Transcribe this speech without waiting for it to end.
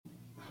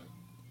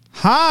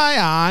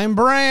Hi, I'm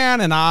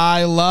Bran, and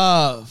I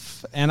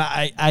love, and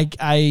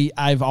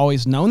I've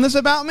always known this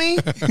about me,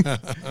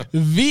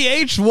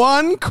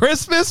 VH1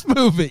 Christmas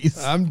movies.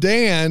 I'm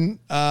Dan,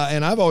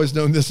 and I've always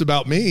known this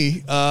about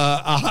me.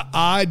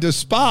 I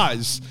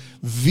despise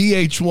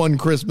VH1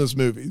 Christmas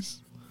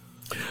movies.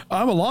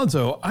 I'm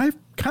Alonzo. I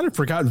kind of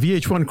forgot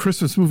VH1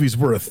 Christmas movies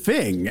were a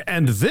thing,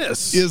 and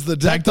this is the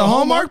Deck the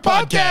Hallmark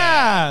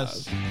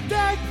podcast.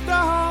 Deck the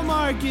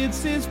Hallmark,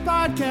 it's his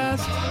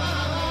podcast.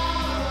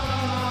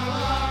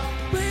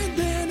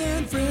 Brandon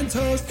and friends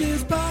host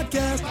his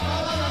podcast.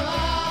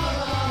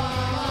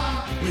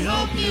 We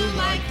hope you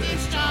like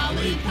this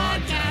jolly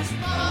podcast.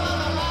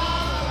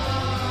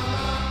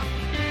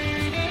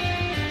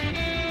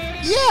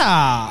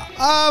 Yeah,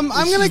 I'm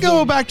going to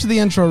go back to the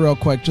intro real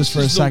quick just for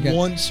a second.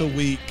 Once a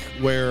week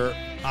where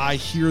I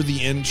hear the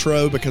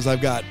intro because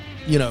I've got,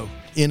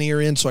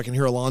 in-ear in so I can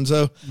hear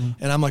Alonzo.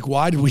 And I'm like,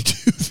 why did we do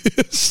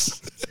this?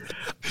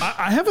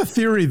 I have a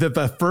theory that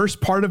the first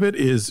part of it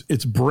is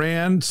it's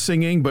Bran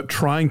singing but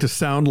trying to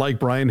sound like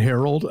Brian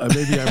Harold.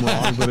 Maybe I'm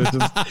wrong, but it's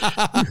just...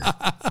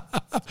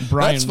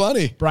 That's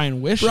funny.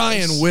 Brian wishes.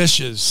 Brian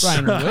wishes.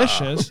 So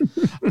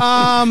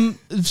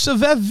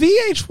that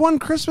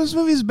VH1 Christmas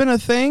movie has been a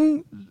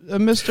thing,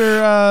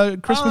 Mr.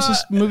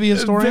 Christmas movie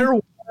historian? There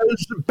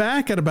was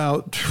back at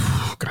about,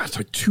 it's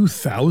like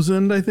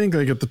 2000, I think,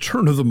 like at the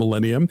turn of the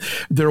millennium,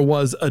 there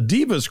was a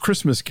Divas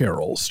Christmas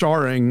Carol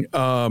starring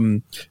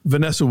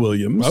Vanessa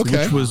Williams,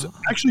 which was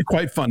actually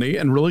quite funny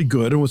and really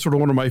good and was sort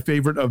of one of my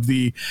favorite of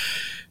the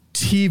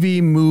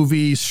TV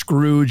movie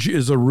Scrooge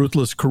is a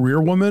Ruthless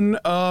Career Woman.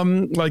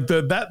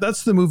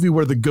 That's the movie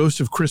where the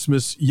ghost of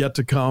Christmas yet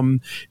to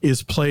come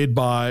is played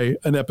by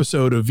an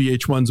episode of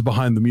VH1's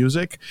Behind the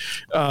Music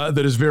that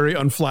is very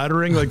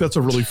unflattering. Like, that's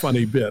a really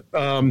funny bit.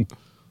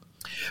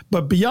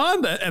 But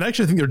beyond that, and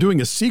actually I think they're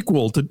doing a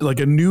sequel to like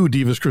a new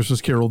Divas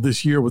Christmas Carol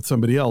this year with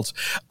somebody else.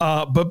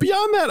 But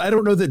beyond that, I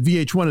don't know that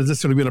VH1 has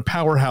necessarily been a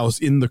powerhouse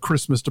in the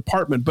Christmas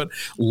department. But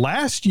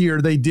last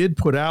year they did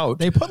put out.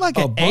 They put like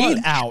an 8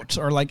 out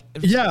or like.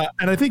 Yeah.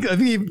 And I think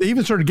they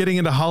even started getting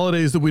into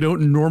holidays that we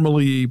don't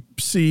normally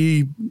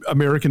see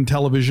American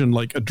television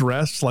like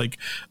address. Like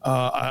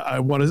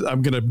I'm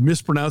going to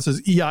mispronounce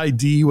as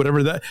EID,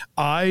 whatever that.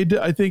 I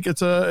think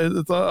it's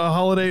a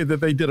holiday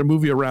that they did a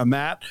movie around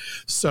that.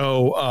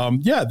 So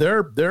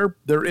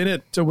they're in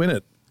it to win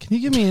it. Can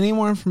you give me any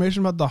more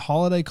information about the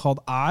holiday called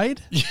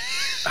Ide?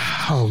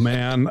 Oh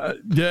man,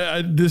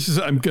 I'm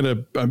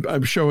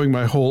showing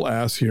my whole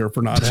ass here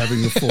for not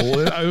having the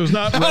full. I was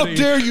not. How ready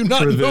dare you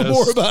not know this.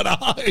 more about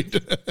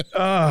Ide?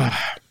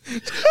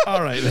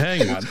 All right,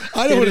 hang on.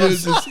 I know what it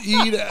is. It's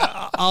Eid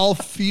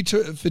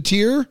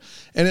al-Fitr,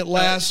 and it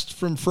lasts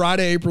from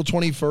Friday, April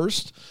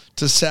 21st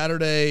to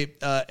Saturday,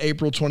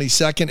 April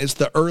 22nd. It's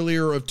the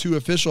earlier of two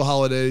official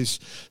holidays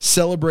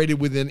celebrated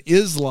within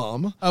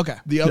Islam. Okay.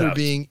 The other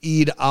being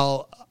Eid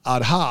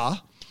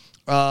al-Adha.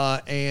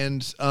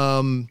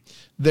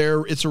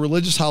 It's a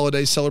religious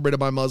holiday celebrated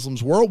by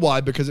Muslims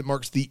worldwide because it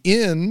marks the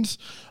end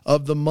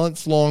of the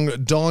month-long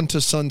dawn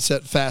to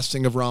sunset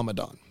fasting of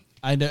Ramadan.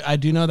 I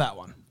do know that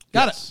one.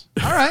 Got it.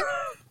 All right.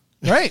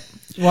 Great.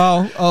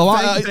 Well,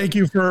 thank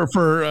you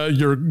for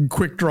your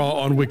quick draw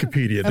on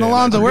Wikipedia. And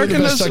Alonzo, where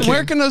can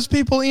those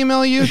people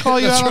email you,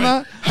 call you out on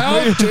that?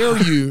 How dare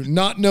you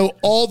not know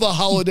all the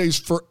holidays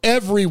for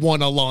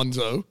everyone,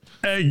 Alonzo?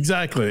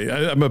 Exactly.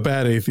 I'm a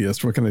bad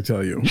atheist. What can I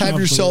tell you? Have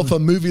yourself a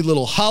movie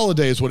Little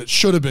Holiday is what it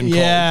should have been called.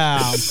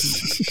 Yeah.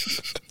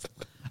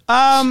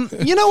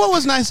 You know what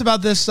was nice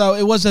about this, though?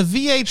 It was a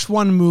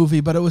VH1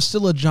 movie, but it was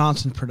still a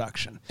Johnson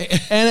production.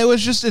 And it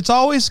was just, it's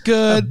always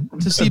good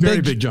to see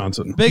Big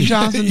Johnson. Big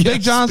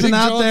Johnson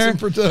out there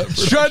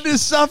strutting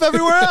his stuff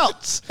everywhere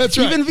else. That's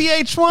right. Even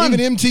VH1.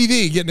 Even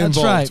MTV getting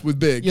involved with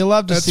Big. You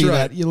love to see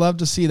that. You love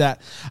to see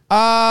that.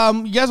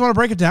 You guys want to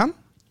break it down?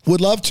 Would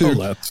love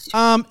to.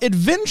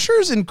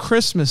 Adventures in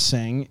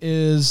Christmasing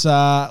is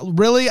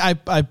really,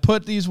 I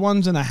put these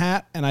ones in a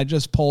hat and I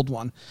just pulled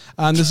one.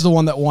 And this is the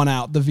one that won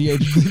out, the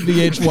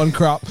VH1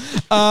 crop.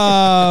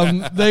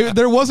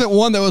 There wasn't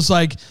one that was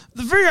like,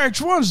 the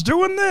VH1's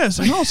doing this.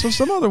 And also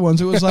some other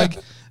ones. It was like,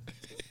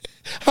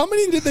 how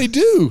many did they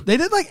do? They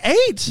did like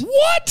 8.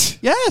 What?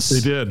 Yes. They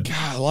did.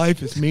 God,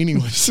 life is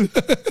meaningless.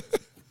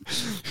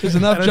 There's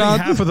enough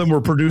Johnson. Half of them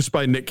were produced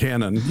by Nick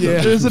Cannon.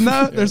 Yeah. There's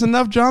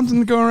enough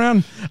Johnson to go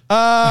around.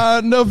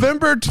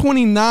 November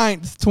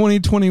 29th,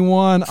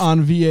 2021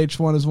 on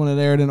VH1 is when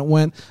it aired, and it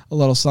went a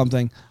little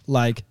something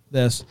like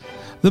this.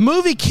 The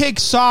movie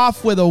kicks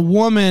off with a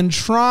woman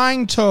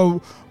trying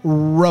to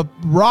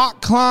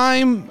rock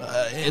climb.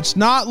 It's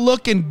not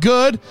looking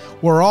good.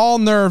 We're all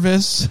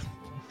nervous.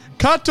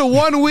 Cut to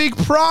 1 week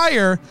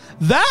prior.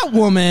 That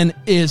woman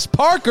is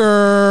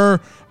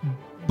Parker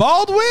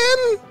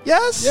Baldwin?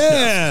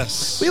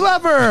 Yes. We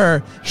love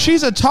her.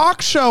 She's a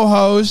talk show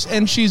host,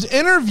 and she's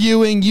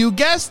interviewing, you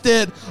guessed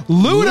it,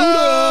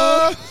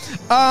 Luda.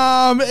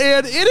 And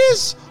it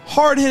is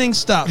hard-hitting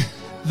stuff.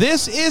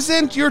 This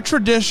isn't your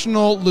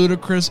traditional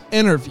Ludacris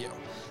interview.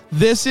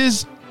 This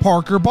is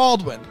Parker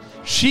Baldwin.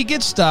 she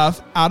gets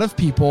stuff out of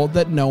people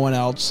that no one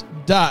else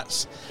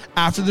does.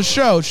 After the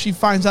show, she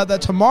finds out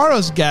that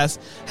tomorrow's guest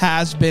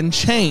has been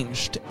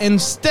changed.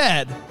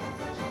 Instead,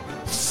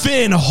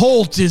 Finn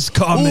Holt is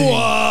coming.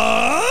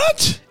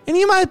 What? And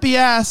you might be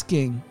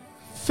asking,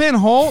 Finn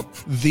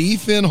Holt? The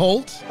Finn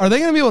Holt? Are they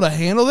going to be able to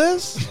handle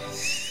this?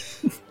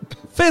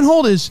 Finn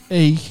Holt is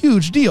a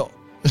huge deal.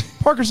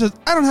 Parker says,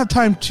 I don't have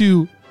time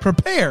to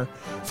prepare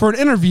for an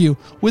interview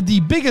with the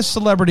biggest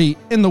celebrity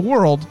in the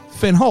world,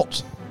 Finn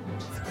Holt.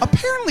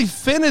 Apparently,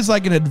 Finn is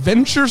like an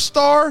adventure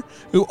star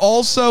who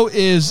also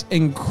is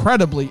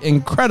incredibly,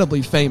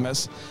 incredibly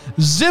famous.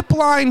 Zip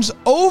lines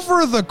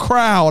over the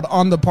crowd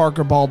on the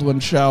Parker Baldwin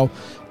show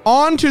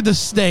onto the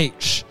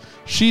stage.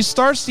 She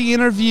starts the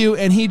interview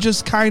and he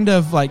just kind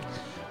of like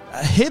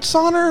hits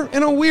on her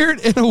in a weird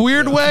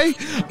way.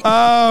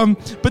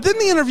 But then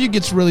the interview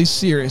gets really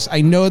serious.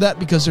 I know that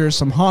because there's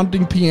some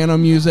haunting piano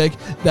music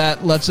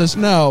that lets us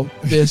know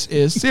this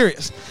is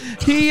serious.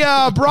 He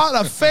brought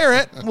a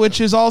ferret,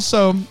 which is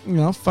also,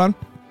 fun.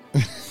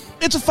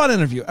 It's a fun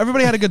interview.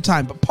 Everybody had a good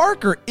time, but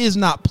Parker is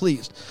not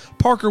pleased.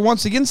 Parker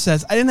once again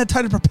says, I didn't have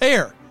time to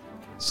prepare.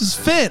 This is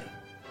Finn.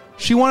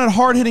 She wanted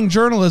hard-hitting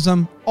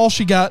journalism. All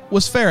she got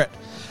was ferret.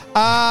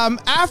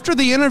 After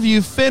the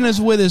interview, Finn is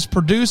with his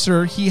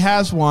producer. He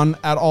has one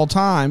at all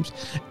times.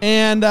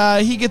 And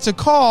he gets a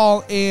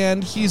call,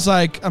 and he's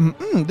like,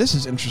 this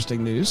is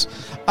interesting news.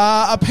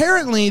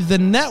 Apparently, the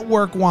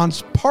network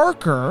wants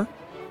Parker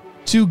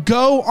to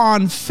go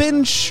on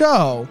Finn's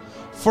show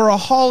for a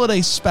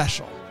holiday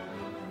special.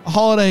 A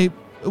holiday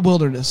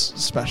wilderness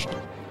special.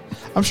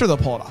 I'm sure they'll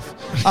pull it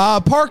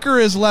off. Parker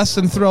is less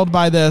than thrilled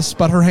by this,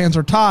 but her hands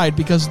are tied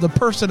because the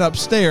person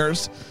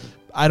upstairs...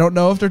 I don't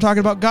know if they're talking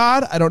about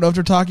God. I don't know if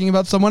they're talking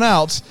about someone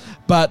else,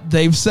 but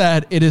they've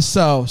said it is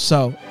so,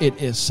 so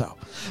it is so.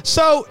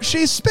 So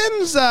she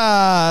spends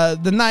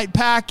the night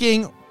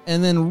packing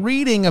and then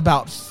reading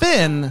about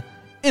Finn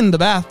in the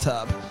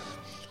bathtub.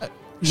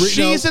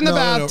 She's in the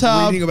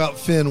bathtub. Reading about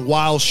Finn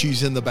while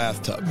she's in the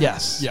bathtub.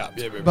 Yes. Yeah.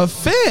 But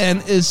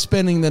Finn is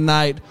spending the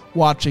night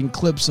watching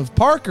clips of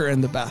Parker in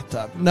the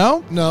bathtub.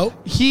 No? No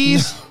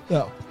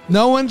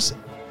one's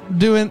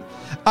doing...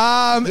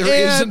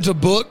 There isn't a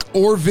book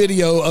or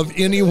video of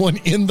anyone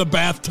in the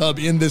bathtub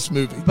in this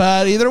movie.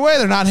 But either way,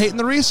 they're not hating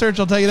the research,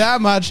 I'll tell you that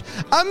much.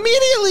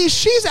 Immediately,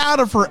 she's out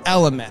of her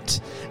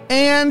element,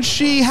 and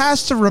she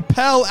has to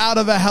rappel out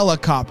of a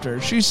helicopter.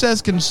 She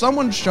says, can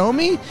someone show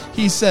me?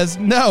 He says,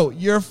 no,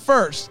 you're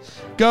first.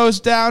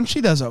 Goes down.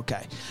 She does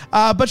okay.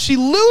 But she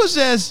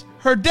loses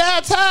her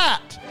dad's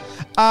hat.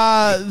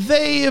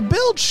 They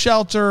build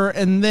shelter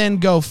and then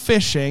go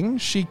fishing.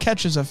 She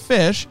catches a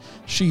fish.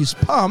 She's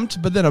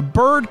pumped, but then a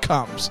bird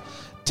comes,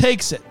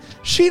 takes it.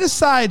 She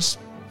decides,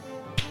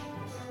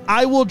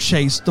 I will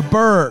chase the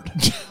bird.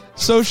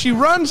 So she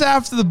runs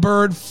after the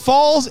bird,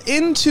 falls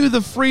into the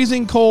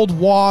freezing cold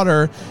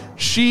water.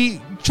 She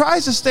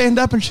tries to stand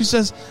up and she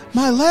says,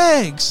 my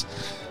legs.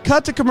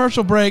 Cut to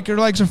commercial break. Her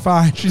legs are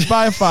fine. She's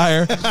by a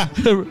fire.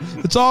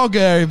 It's all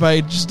good,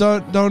 everybody. Just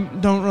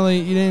don't really,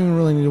 you didn't even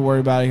really need to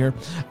worry about it here.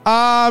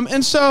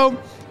 And so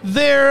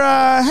they're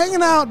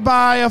hanging out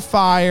by a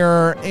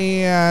fire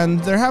and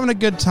they're having a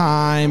good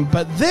time.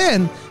 But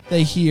then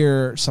they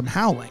hear some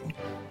howling.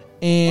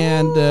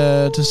 And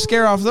to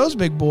scare off those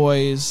big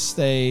boys,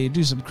 they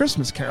do some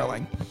Christmas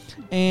caroling.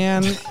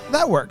 And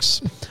that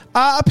works.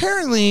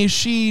 Apparently,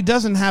 she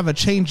doesn't have a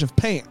change of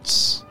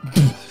pants.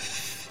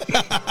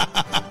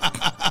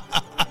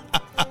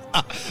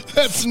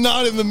 That's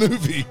not in the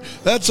movie.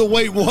 That's a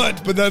wait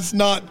what, but that's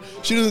not.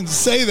 She doesn't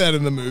say that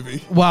in the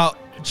movie. Well,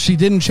 she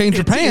didn't change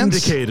her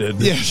pants.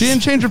 Indicated. Yes. She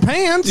didn't change her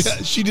pants.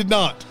 Yeah, she did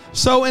not.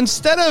 So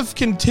instead of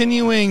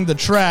continuing the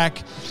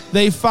trek,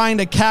 they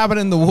find a cabin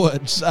in the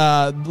woods,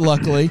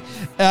 luckily.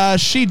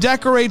 She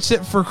decorates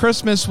it for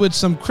Christmas with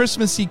some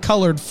Christmassy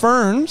colored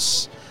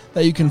ferns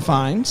that you can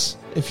find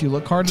if you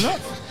look hard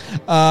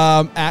enough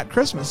at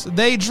Christmas.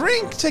 They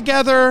drink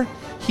together.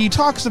 He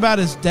talks about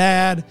his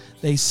dad.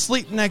 They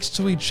sleep next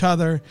to each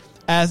other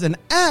as an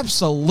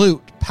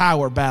absolute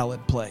power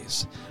ballad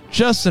plays.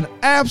 Just an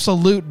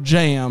absolute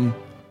jam.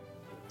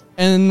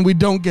 And we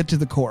don't get to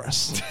the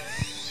chorus.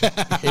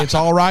 It's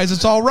all rise,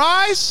 it's all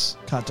rise.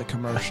 Cut to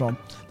commercial.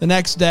 The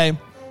next day,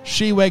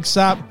 she wakes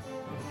up.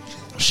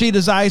 She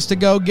decides to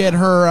go get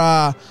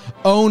her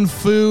own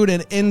food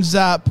and ends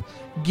up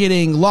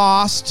getting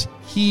lost.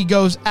 He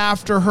goes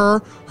after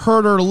her,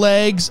 hurt her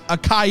legs. A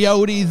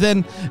coyote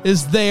then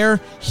is there.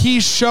 He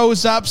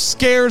shows up,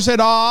 scares it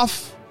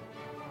off.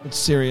 It's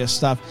serious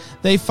stuff.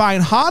 They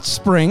find hot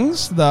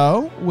springs,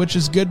 though, which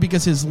is good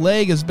because his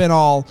leg has been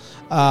all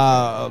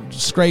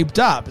scraped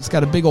up. It's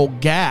got a big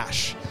old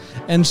gash.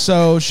 And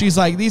so she's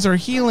like, these are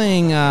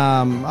healing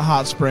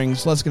hot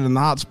springs. Let's get in the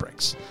hot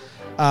springs.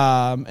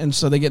 And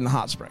so they get in the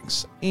hot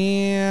springs.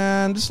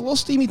 And it's a little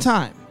steamy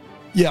time.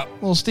 Yeah. A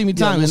little steamy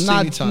time. Yeah,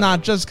 and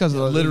not just because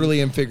of literally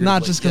and figuratively.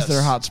 Not just because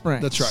they're hot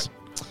springs. That's right.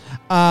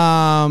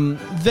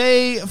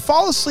 They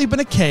fall asleep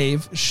in a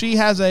cave. She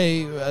has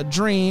a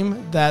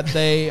dream that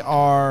they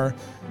are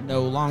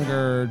no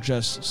longer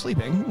just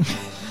sleeping.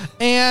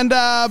 And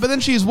but then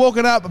she's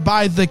woken up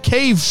by the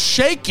cave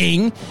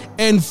shaking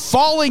and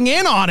falling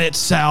in on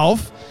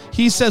itself.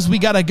 He says, we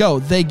got to go.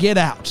 They get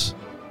out.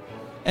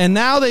 And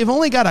now they've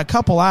only got a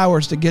couple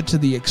hours to get to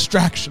the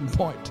extraction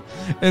point.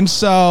 And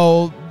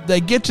so they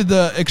get to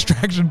the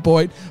extraction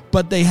point,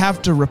 but they have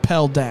to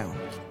rappel down.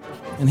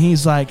 And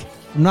he's like,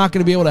 I'm not going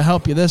to be able to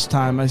help you this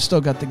time. I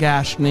still got the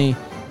gashed knee.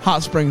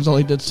 Hot springs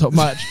only did so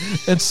much.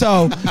 And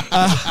so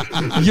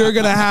you're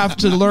going to have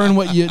to learn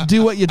what you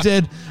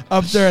did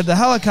up there at the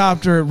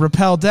helicopter,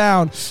 rappel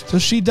down. So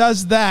she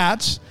does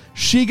that.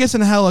 She gets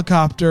in a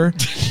helicopter.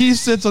 He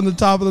sits on the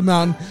top of the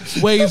mountain,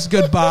 waves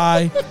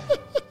goodbye.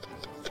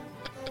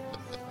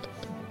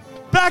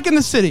 Back in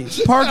the city,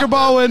 Parker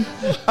Baldwin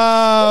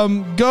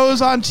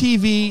goes on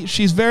TV.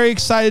 She's very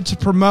excited to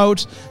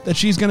promote that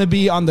she's going to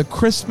be on the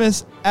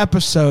Christmas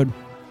episode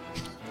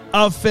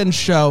of Finn's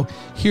show.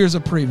 Here's a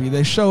preview.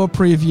 They show a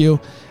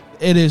preview.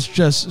 It is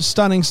just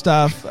stunning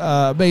stuff.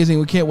 Amazing.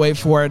 We can't wait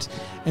for it.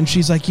 And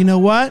she's like, you know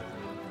what?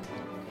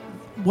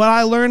 What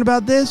I learned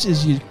about this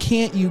is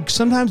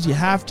sometimes you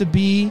have to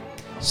be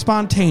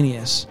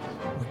spontaneous.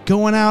 We're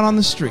going out on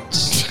the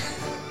streets.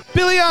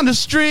 Billy on the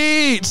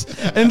streets.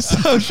 And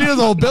so she does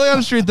the whole Billy on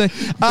the street thing.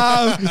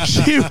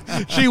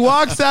 She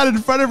walks out in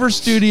front of her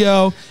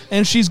studio,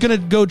 and she's going to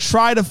go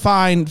try to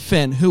find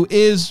Finn, who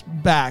is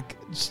back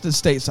to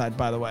stateside,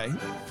 by the way,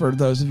 for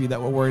those of you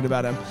that were worried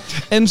about him.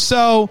 And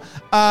so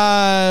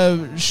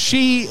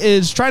she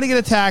is trying to get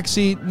a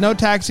taxi. No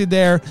taxi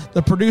there.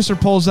 The producer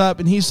pulls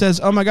up, and he says,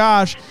 oh, my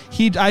gosh,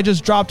 I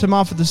just dropped him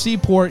off at the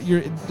seaport.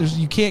 You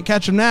can't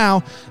catch him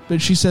now. But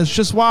she says,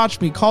 just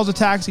watch me. Calls a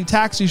taxi.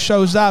 Taxi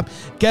shows up.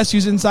 Guess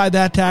who's inside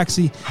that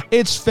taxi?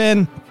 It's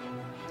Finn.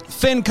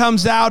 Finn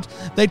comes out.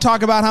 They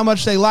talk about how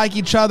much they like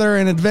each other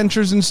and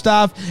adventures and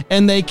stuff.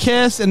 And they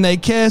kiss and they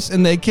kiss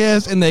and they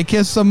kiss and they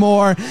kiss some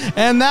more.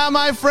 And that,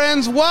 my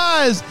friends,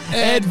 was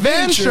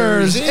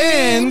Adventures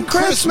in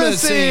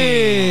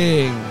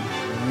Christmasing.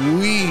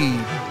 We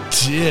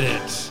did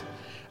it.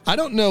 I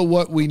don't know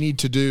what we need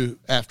to do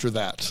after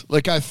that.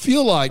 Like, I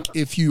feel like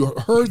if you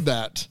heard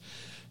that,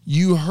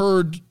 you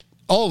heard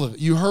all of it.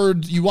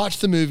 You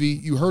watched the movie.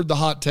 You heard the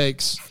hot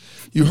takes.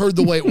 You heard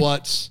the wait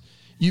what's.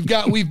 We've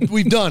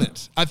done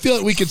it. I feel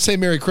like we could say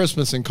Merry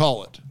Christmas and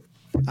call it.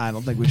 I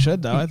don't think we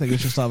should, though. I think we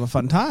should still have a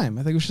fun time.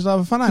 I think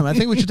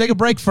we should take a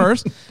break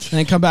first and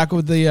then come back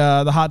with the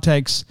hot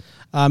takes,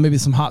 maybe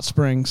some hot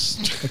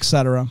springs,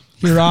 etc.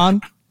 Here on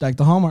Deck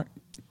the Hallmark.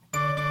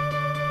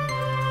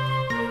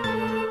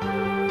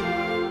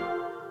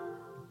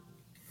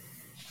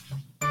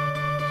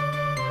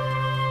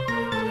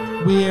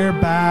 We're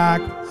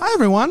back. Hi,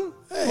 everyone.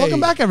 Hey. Welcome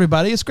back,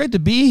 everybody. It's great to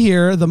be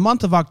here. The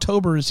month of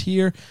October is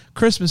here.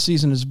 Christmas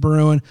season is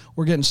brewing.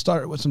 We're getting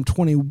started with some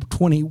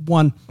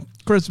 2021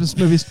 Christmas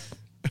movies.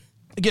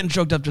 Getting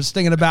choked up just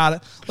thinking about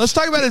it. Let's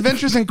talk about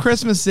Adventures in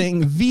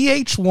Christmasing,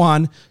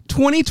 VH1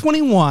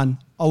 2021.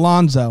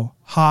 Alonzo,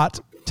 hot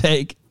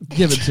take.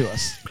 Give it to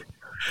us.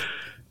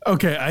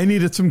 Okay, I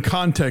needed some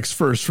context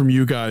first from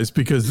you guys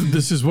because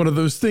this is one of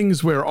those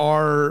things where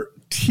our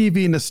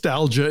TV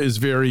nostalgia is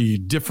very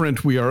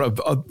different. We are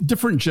of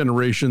different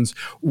generations.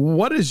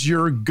 What is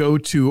your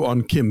go-to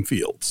on Kim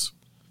Fields?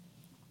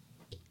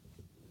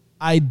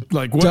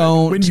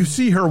 When you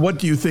see her, what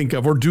do you think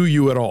of, or do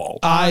you at all?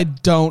 I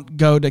don't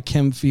go to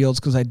Kim Fields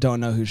because I don't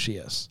know who she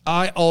is.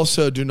 I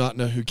also do not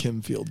know who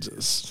Kim Fields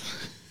is.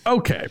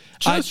 Okay,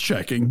 just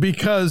checking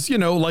because,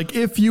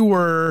 if you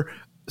were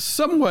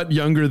somewhat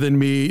younger than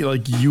me,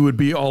 you would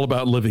be all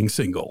about living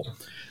single.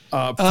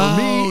 For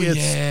me,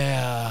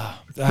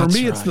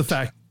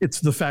 it's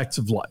the facts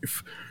of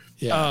life.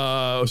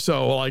 Yeah.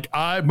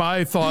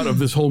 My thought of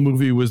this whole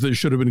movie was that it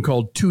should have been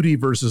called Tootie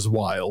versus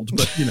Wild,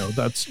 but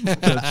that's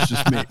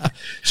just me.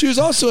 She was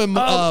also in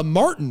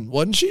Martin,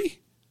 wasn't she?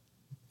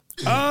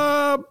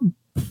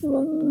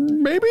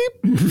 Maybe.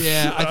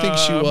 Yeah, I think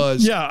she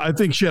was. Yeah, I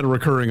think she had a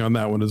recurring on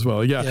that one as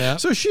well. Yeah.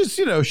 So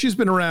she's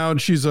been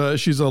around. She's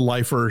a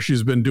lifer.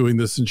 She's been doing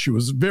this since she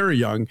was very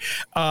young,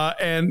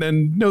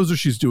 and knows what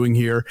she's doing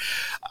here.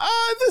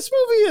 This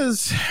movie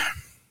is,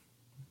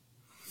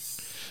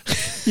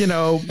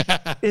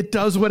 it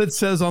does what it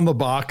says on the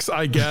box.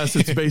 I guess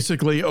it's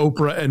basically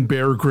Oprah and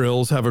Bear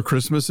Grylls have a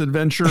Christmas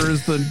adventure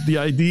is the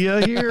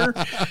idea here.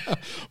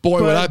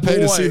 Would I pay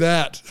to see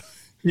that?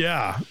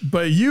 Yeah,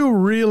 but you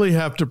really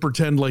have to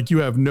pretend like you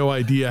have no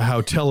idea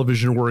how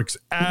television works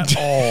at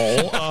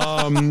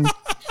all,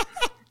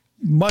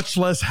 much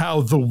less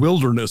how the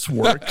wilderness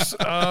works.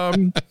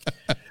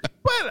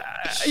 But,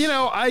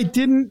 I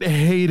didn't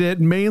hate it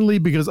mainly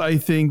because I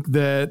think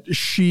that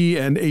she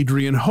and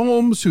Adrian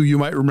Holmes, who you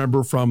might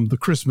remember from The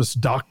Christmas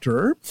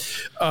Doctor,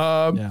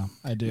 I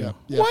do.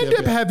 Wind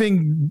up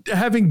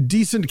having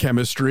decent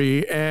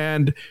chemistry,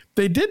 and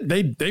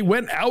they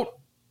went out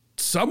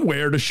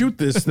somewhere to shoot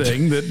this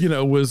thing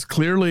that, was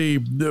clearly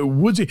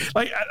woodsy.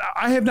 Like,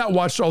 I have not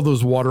watched all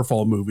those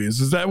waterfall movies.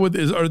 Is that what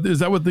these?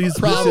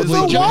 Probably.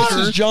 This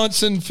is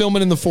Johnson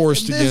filming in the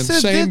forest again.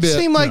 Same bit. It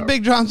seemed like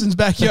Big Johnson's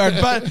backyard,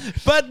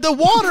 but the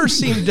water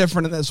seemed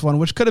different in this one,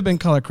 which could have been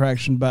color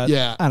correction, but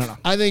yeah, I don't know.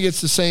 I think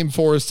it's the same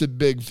forest that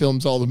Big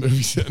films all the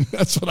movies in.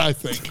 That's what I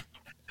think.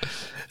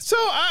 So,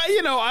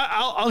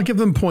 I'll give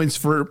them points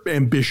for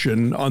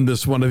ambition on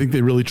this one. I think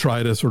they really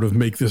try to sort of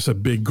make this a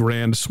big,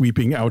 grand,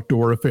 sweeping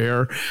outdoor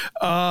affair.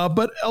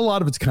 But a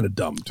lot of it's kind of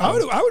dumb, too.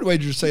 I would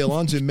wager to say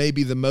Alonzo may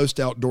be the most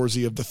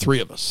outdoorsy of the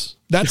three of us.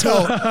 That's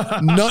how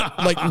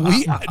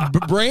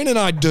Bran and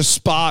I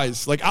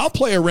despise. Like, I'll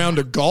play a round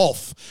of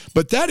golf,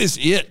 but that is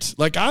it.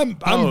 Like, I'm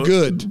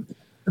good.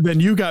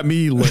 Then you got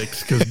me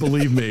licked, because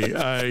believe me,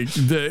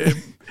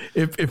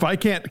 if I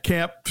can't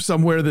camp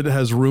somewhere that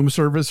has room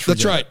service,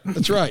 That's right.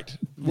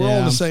 We're all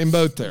in the same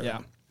boat there. Yeah.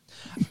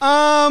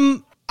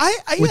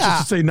 Which is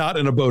to say, not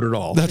in a boat at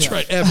all. That's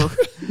right. Ever.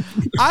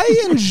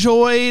 I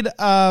enjoyed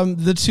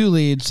the two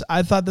leads.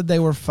 I thought that they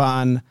were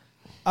fun.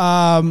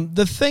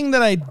 The thing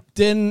that I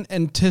didn't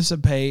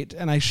anticipate,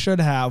 and I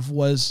should have,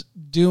 was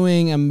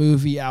doing a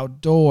movie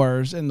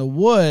outdoors in the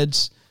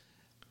woods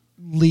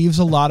leaves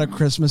a lot of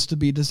Christmas to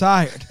be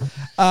desired.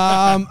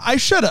 I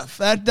should have.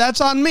 That's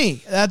on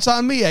me.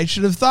 I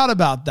should have thought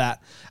about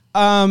that.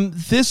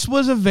 This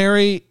was a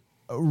very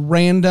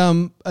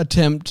random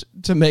attempt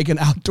to make an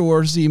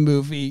outdoorsy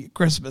movie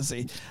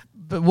Christmassy.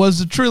 But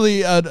was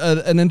truly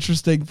an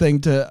interesting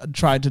thing to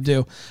try to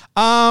do.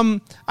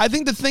 I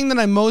think the thing that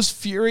I'm most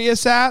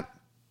furious at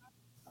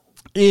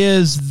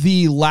is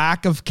the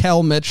lack of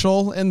Kel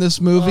Mitchell in this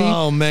movie.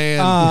 Oh,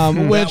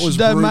 man. Which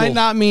that might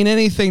not mean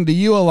anything to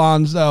you,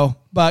 Alonzo,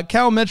 but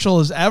Kel Mitchell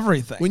is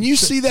everything. When you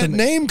see that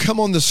name come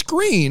on the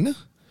screen,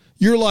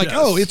 you're like,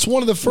 oh, it's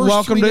one of the first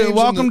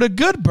Welcome to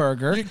Good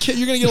Burger.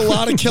 You're going to get a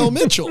lot of Kel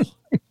Mitchell.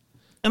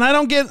 And I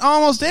don't get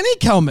almost any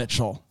Kel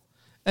Mitchell.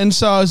 And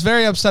so I was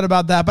very upset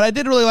about that, but I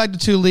did really like the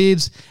two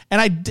leads, and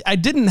I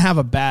didn't have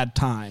a bad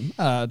time.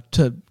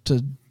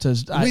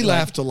 We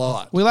laughed a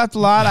lot. We laughed a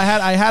lot.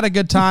 I had a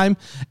good time,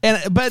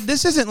 but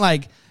this isn't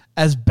like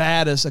as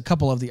bad as a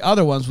couple of the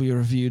other ones we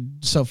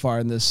reviewed so far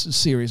in this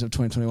series of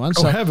 2021.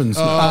 Oh, heavens!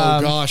 Oh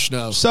gosh,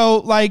 no. So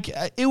like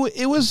it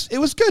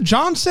was good.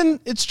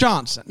 Johnson, it's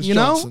Johnson.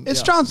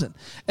 It's Johnson.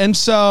 And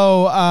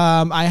so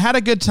I had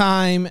a good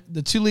time.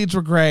 The two leads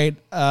were great,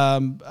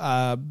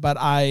 but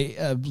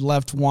I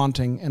left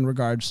wanting in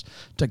regards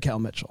to Kel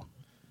Mitchell.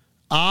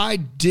 I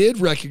did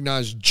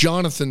recognize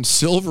Jonathan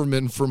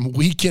Silverman from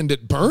Weekend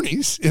at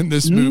Bernie's in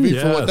this movie.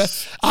 Yes. For what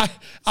that,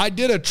 I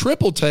did a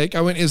triple take.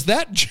 I went, is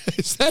that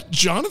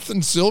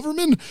Jonathan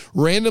Silverman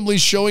randomly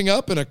showing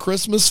up in a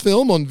Christmas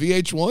film on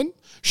VH1?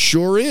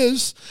 Sure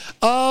is.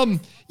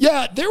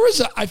 Yeah,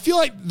 I feel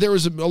like there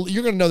was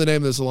you're going to know the name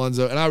of this,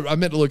 Alonzo, and I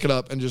meant to look it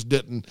up and just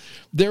didn't.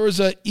 There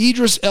was a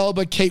Idris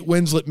Elba, Kate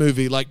Winslet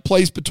movie, like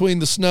Place Between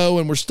the Snow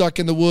and We're Stuck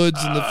in the Woods.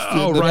 And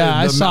right. Yeah,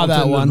 I saw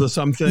that one.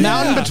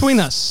 Mountain Between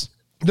Us.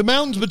 The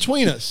Mountains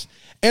Between Us.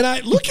 And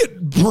I look at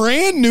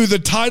Bran knew the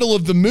title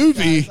of the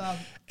movie,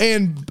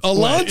 and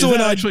Alonzo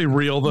and I actually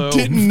real though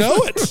didn't know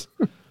it.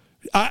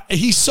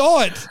 He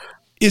saw it.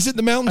 Is it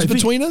The Mountains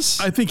Between Us?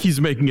 I think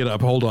he's making it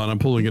up. Hold on, I'm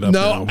pulling it up.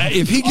 No, now.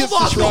 If he gets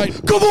this right,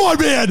 come on,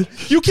 man!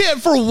 You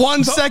can't for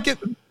 1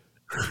 second.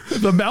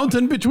 The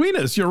Mountain Between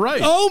Us. You're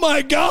right. Oh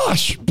my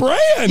gosh,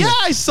 Bran! Yeah,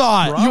 I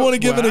saw it. You want to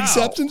give an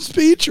acceptance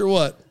speech or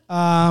what?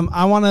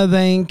 I want to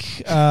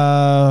thank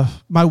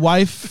my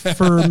wife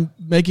for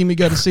making me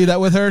go to see that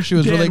with her. She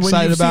was really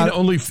excited about it.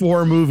 Only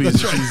 4 movies.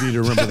 It's easy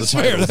to remember the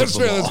titles.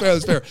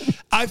 That's fair.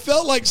 I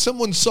felt like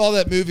someone saw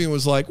that movie and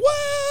was like, well,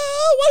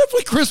 what if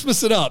we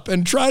Christmas it up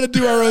and try to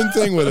do our own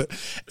thing with it?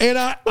 And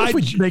what if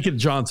we make it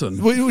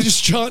Johnson? We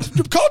just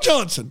call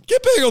Johnson.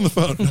 Get big on the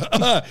phone.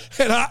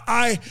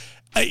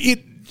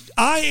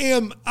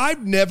 And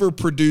I've never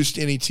produced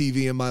any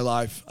TV in my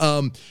life.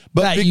 But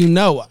that you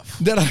know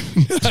of. That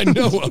I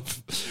know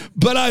of.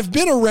 But I've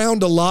been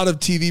around a lot of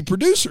TV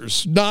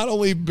producers, not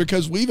only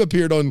because we've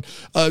appeared on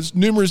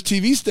numerous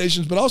TV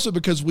stations, but also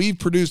because we've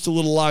produced a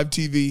little live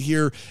TV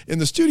here in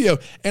the studio.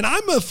 And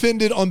I'm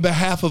offended on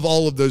behalf of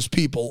all of those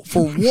people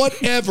for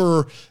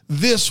whatever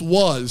this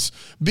was,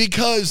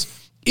 because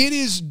it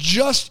is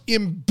just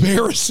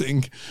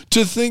embarrassing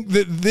to think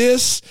that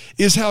this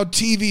is how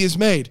TV is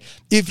made.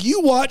 If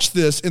you watched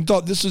this and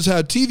thought this is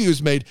how TV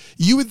was made,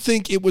 you would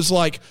think it was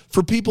like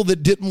for people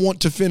that didn't want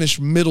to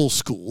finish middle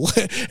school.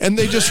 And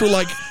they just were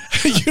like,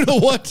 you know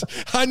what?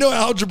 I know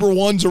Algebra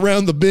 1's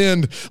around the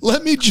bend.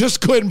 Let me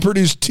just go ahead and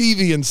produce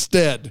TV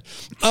instead.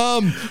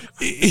 Are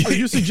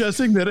you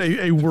suggesting that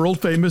a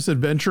world-famous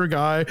adventure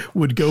guy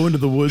would go into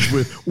the woods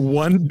with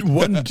one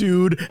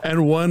dude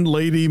and one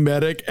lady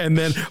medic, and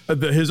then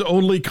his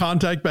only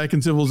contact back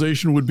in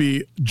civilization would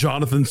be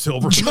Jonathan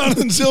Silverman?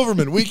 Jonathan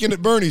Silverman, Weekend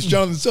at Bernie's,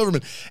 Jonathan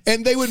Silverman.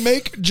 And they would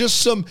make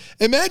just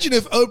imagine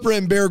if Oprah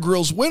and Bear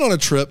Grylls went on a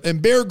trip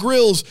and Bear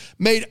Grylls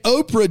made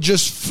Oprah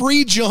just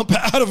free jump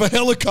out of a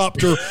helicopter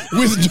helicopter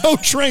with no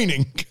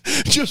training.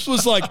 Just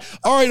was like,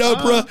 all right,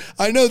 Oprah,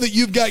 I know that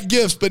you've got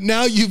gifts, but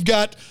now you've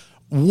got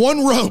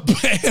one rope,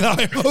 and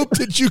I hope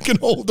that you can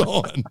hold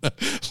on.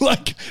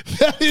 Like,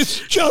 that is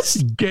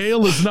just...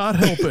 Gail is not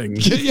helping.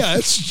 Yeah,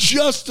 it's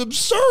just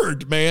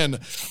absurd, man.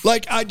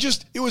 Like,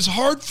 it was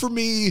hard for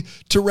me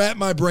to wrap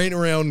my brain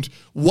around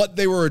what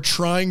they were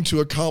trying to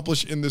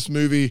accomplish in this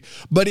movie,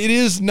 but it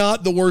is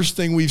not the worst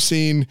thing we've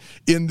seen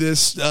in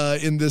this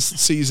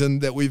season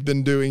that we've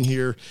been doing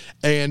here.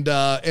 And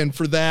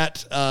for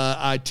that,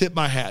 I tip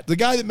my hat. The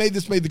guy that made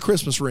the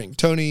Christmas ring,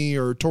 Tony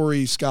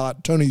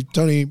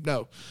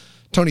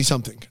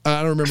something.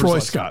 I don't remember.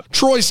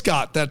 Troy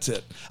Scott. That's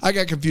it. I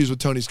got confused with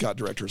Tony Scott,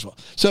 director as well.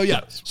 So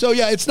yeah.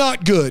 It's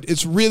not good.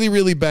 It's really,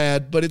 really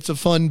bad, but it's a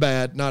fun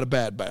bad, not a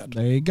bad bad.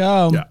 There you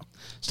go. Yeah.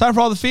 It's time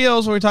for all the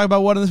feels where we talk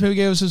about what in this movie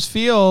gave us his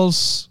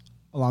feels.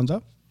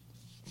 Alonzo?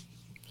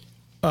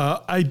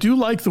 I do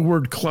like the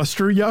word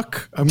cluster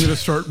yuck. I'm going to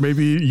start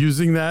maybe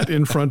using that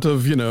in front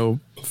of,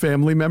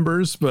 family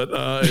members, but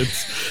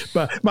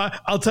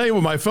I'll tell you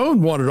what my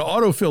phone wanted to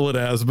autofill it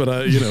as, but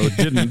it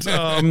didn't.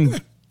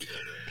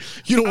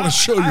 You don't want to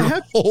show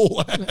your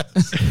whole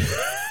ass.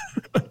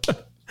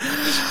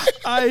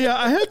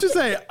 I have to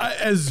say,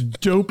 as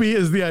dopey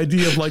as the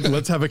idea of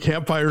let's have a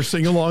campfire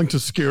sing along to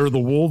scare the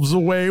wolves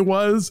away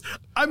was,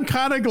 I'm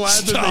kind of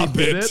glad that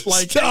they did it.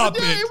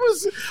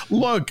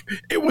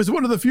 It was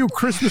one of the few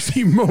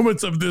Christmassy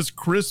moments of this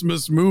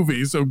Christmas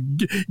movie. So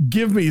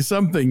give me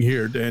something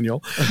here,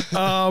 Daniel.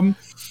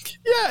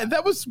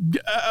 That was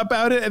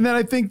about it. And then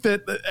I think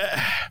that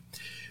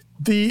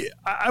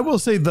I will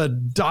say the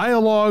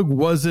dialogue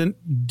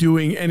wasn't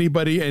doing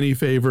anybody any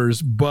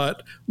favors,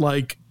 but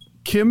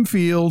Kim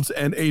Fields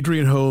and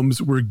Adrian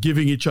Holmes were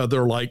giving each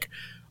other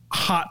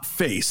hot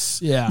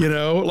face. Yeah.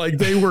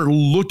 They were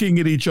looking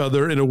at each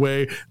other in a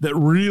way that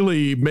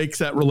really makes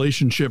that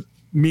relationship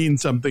mean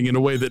something in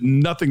a way that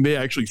nothing they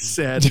actually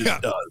said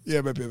does.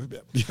 Yeah.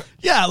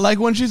 Yeah, like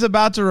when she's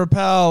about to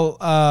repel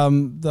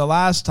the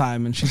last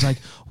time and she's like,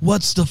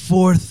 what's the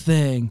fourth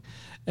thing?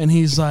 And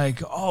he's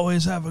like,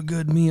 always have a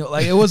good meal.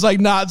 It was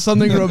not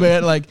something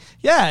romantic.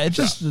 It's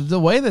just the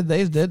way that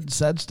they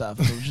said stuff.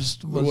 It was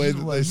just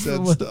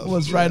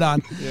was right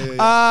on.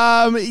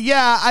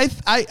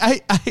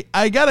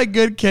 I got a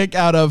good kick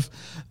out of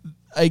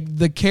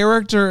the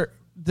character.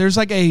 There's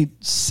a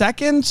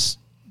second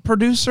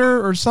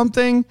producer or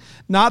something,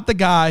 not the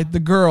guy,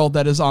 the girl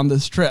that is on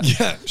this trip.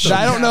 Yeah,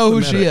 I don't know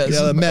who she is.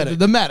 Yeah, the medic.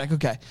 The medic,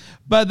 okay.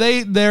 But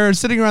they're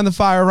sitting around the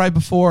fire right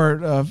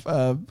before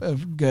a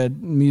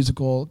good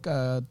musical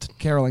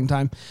caroling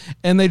time,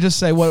 and they just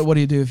say, "What do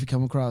you do if you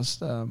come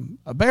across a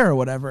bear or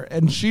whatever?"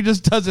 And she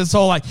just does this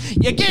whole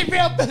 "You can't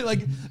feel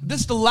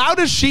this." The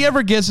loudest she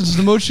ever gets. This is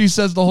the most she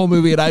says the whole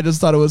movie, and I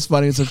just thought it was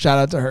funny. So shout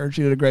out to her.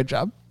 She did a great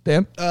job.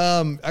 Dan?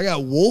 I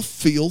got wolf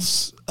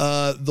feels.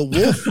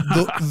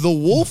 The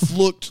wolf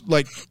looked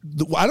like,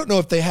 I don't know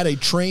if they had a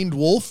trained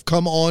wolf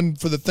come on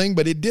for the thing,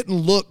 but it didn't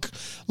look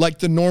like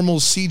the normal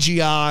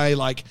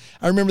CGI.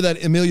 I remember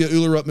that Emilia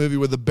Ullerup movie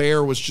where the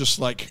bear was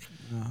just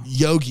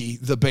Yogi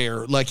the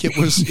bear.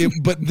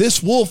 But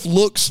this wolf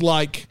looks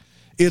like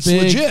it's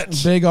legit.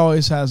 Big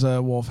always has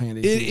a wolf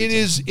handy. It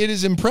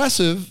is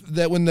impressive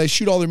that when they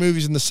shoot all their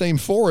movies in the same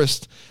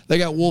forest, they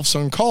got wolves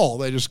on call.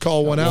 They just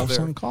call one out there. Wolves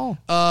on call.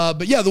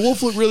 But yeah, the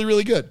wolf looked really,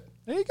 really good.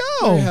 There you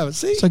go. There you have it.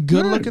 See, that's a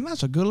good looking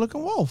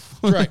wolf.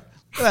 That's right.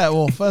 Look at that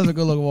wolf. That's a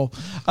good looking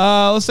wolf.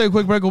 Let's take a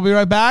quick break. We'll be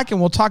right back, and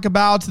we'll talk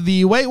about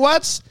the wait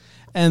what's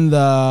and the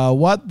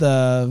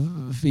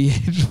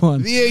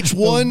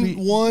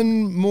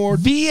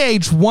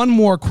VH1. One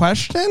more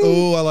question.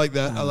 Oh, I like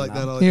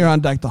that. Here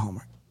on Deck the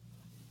Hallmark.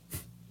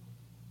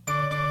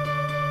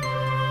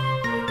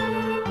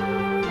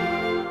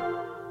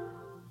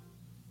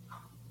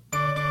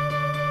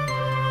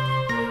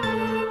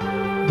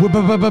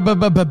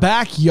 We're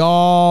back,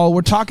 y'all.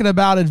 We're talking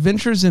about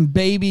Adventures in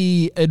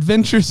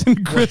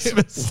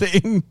Christmas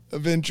Sing.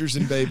 Adventures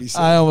in Baby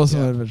Sing. I almost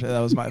went Adventure.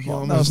 That was my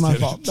fault. That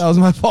was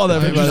my fault,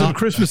 everybody.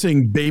 Christmas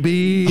Sing,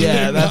 baby.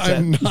 Yeah,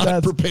 I'm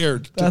not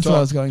prepared. That's where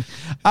I was going.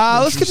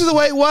 Let's get to the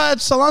wait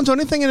what. Alonzo,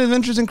 anything in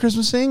Adventures in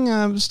Christmas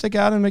Sing stick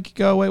out and make you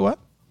go, wait, what?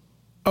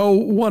 Oh,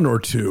 one or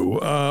two.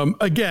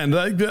 Again,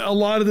 a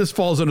lot of this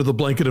falls under the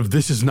blanket of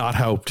this is not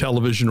how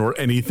television or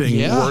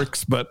anything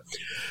works. But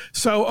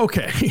so,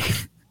 okay.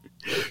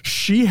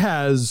 She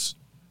has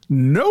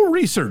no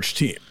research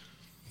team.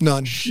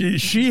 None.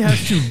 She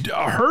has to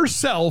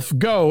herself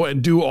go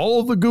and do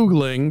all the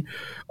Googling,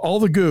 all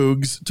the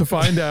Googs to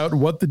find out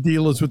what the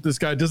deal is with this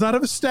guy. Does not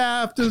have a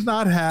staff, does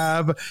not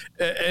have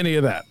any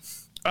of that.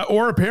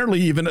 Or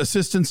apparently even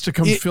assistants to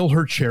come fill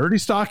her charity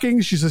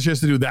stockings. She says she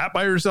has to do that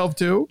by herself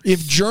too.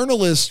 If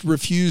journalists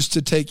refused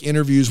to take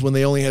interviews when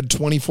they only had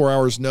 24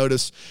 hours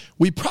notice,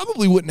 we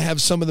probably wouldn't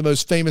have some of the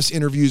most famous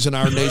interviews in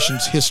our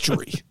nation's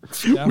history.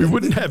 Yeah. We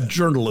wouldn't have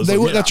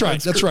journalism.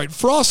 That's right.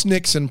 Frost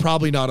Nixon,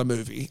 probably not a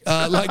movie.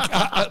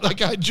 It's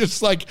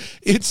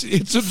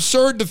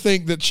absurd to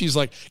think that she's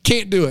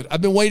can't do it.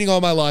 I've been waiting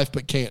all my life,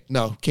 but can't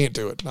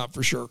do it. Not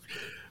for sure.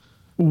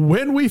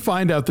 when we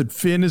find out that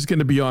Finn is going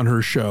to be on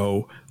her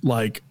show,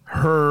 like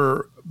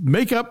her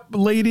makeup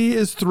lady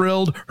is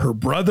thrilled, her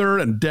brother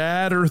and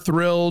dad are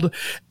thrilled.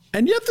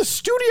 And yet the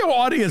studio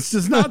audience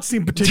does not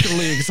seem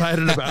particularly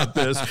excited about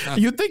this.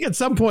 You'd think at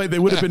some point they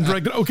would have been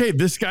directed, okay,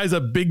 this guy's a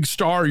big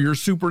star. You're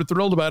super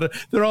thrilled about it.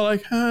 They're all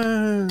like,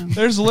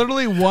 There's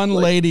literally one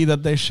lady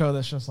that they show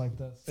that's just like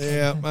this.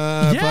 Yeah.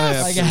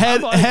 Like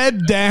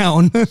head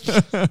down.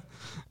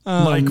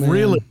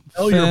 Really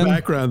tell Finn. your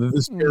background that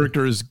this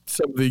character is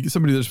somebody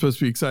they're supposed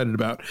to be excited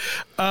about.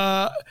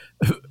 The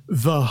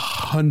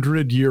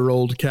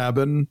 100-year-old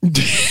cabin.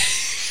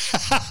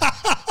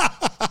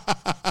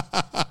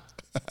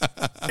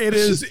 It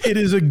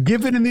is a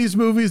given in these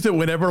movies that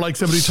whenever like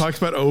somebody talks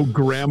about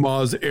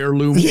grandma's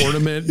heirloom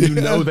ornament,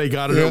 they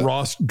got it at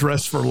Ross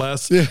Dress for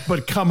Less.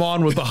 But come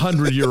on with the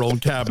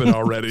 100-year-old cabin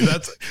already.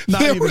 That's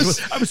not even.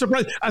 I was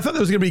surprised. I thought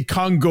there was going to be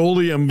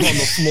Congolium on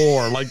the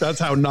floor. Like that's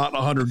how not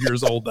 100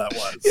 years old that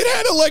was. It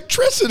had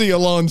electricity,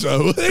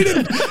 Alonzo. They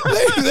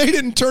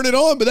didn't turn it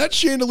on, but that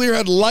chandelier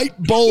had light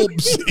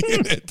bulbs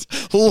in it.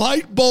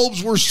 Light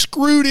bulbs were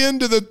screwed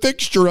into the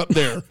fixture up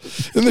there,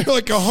 and they're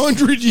like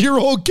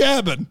 100-year-old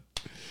cabin.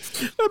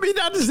 I mean,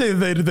 not to say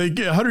that they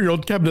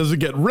 100-year-old cabin doesn't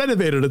get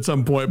renovated at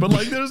some point, but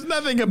like, there's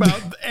nothing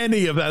about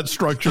any of that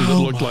structure that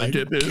looked like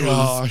it. It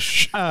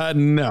was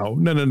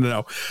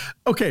no.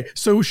 Okay,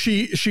 so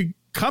she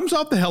comes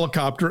off the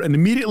helicopter and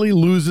immediately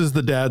loses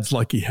the dad's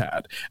lucky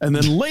hat. And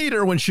then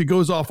later, when she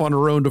goes off on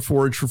her own to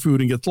forage for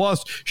food and gets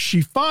lost,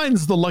 she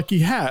finds the lucky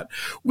hat,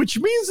 which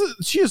means that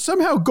she has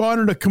somehow gone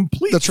in a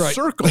complete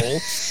circle,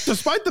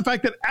 despite the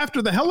fact that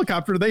after the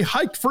helicopter, they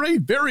hiked for a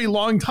very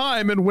long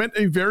time and went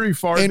a very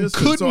far distance.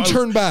 And couldn't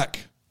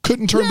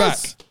turn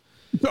back.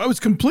 So I was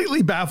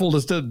completely baffled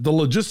as to the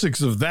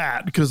logistics of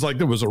that because like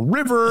there was a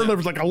river, there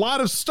was like a lot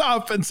of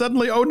stuff, and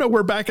suddenly, oh no,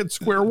 we're back at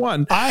square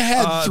one. I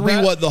had three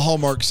the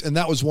hallmarks, and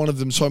that was one of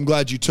them. So I'm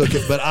glad you took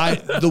it. But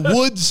the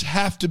woods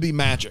have to be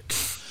magic.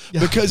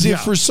 Because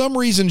if for some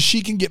reason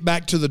she can get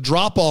back to the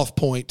drop-off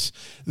point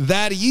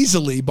that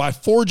easily by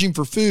foraging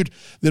for food,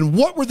 then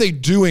what were they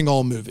doing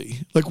all movie?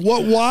 Like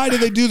why did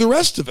they do the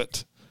rest of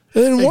it? It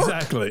didn't work.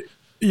 Exactly.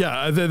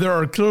 Yeah, there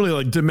are clearly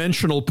like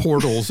dimensional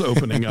portals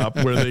opening up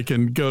where they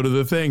can go to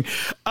the thing.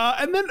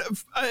 And then,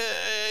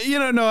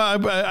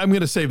 I'm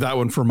going to save that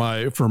one for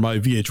my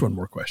VH1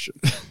 more question.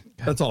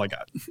 That's all I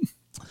got.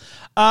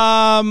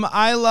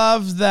 I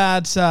love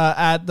that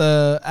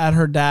at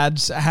her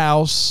dad's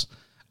house,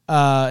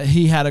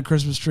 he had a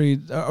Christmas tree,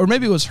 or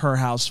maybe it was her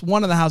house.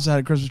 One of the houses had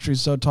a Christmas tree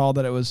so tall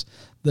that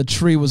the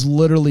tree was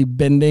literally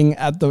bending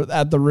at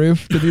the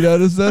roof. Did you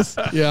notice this?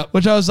 Yeah.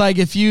 Which I was like,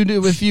 if you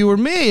were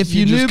me, if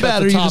you knew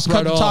better, you just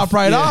cut the top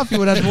right off. You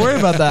wouldn't have to worry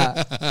about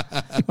that.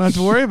 Wouldn't have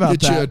to worry about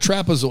Get that. you a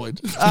trapezoid.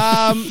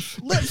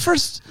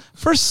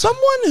 For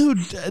someone who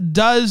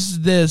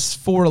does this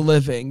for a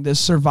living, this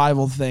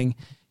survival thing,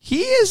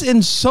 he is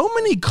in so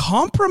many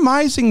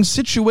compromising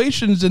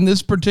situations in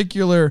this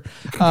particular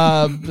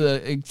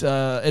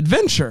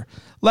adventure.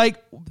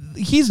 Like,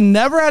 he's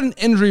never had an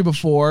injury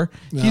before.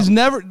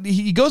 No.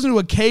 He goes into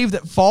a cave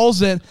that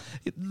falls in.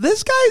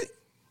 This guy,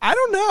 I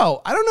don't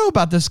know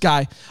about this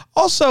guy.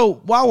 Also,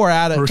 while we're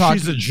at it,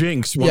 she's a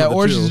jinx. She's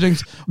a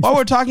jinx. While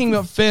we're talking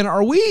about Finn,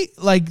 are we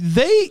like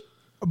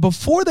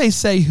before they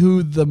say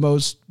who the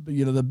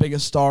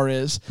biggest star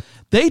is,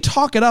 they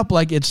talk it up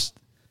like it's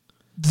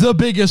the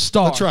biggest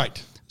star. That's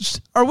right.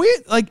 Are we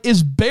like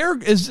Bear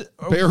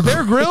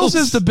Grylls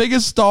is the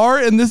biggest star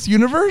in this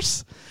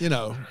universe?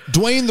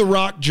 Dwayne "The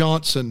Rock"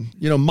 Johnson,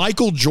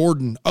 Michael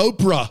Jordan,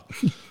 Oprah.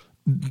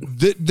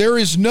 There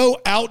is no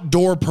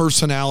outdoor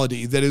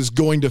personality that is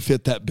going to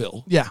fit that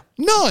bill. Yeah.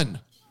 None.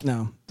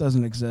 No,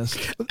 doesn't exist.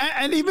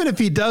 And even if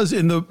he does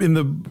in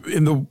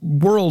the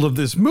world of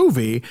this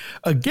movie,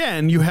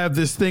 again, you have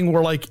this thing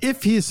where like,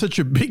 if he is such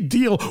a big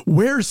deal,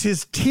 where's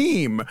his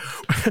team?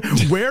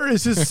 Where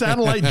is his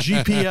satellite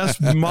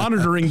GPS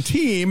monitoring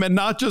team and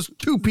not just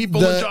two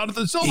people and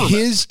Jonathan Silverman?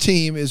 His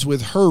team is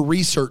with her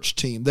research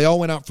team. They all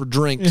went out for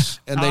drinks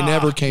and they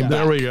never came back.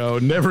 There we go.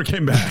 Never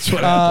came back. That's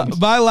what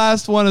happens. My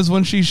last one is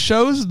when she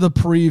shows the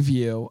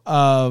preview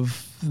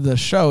of the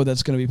show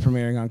that's going to be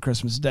premiering on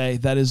Christmas Day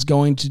that is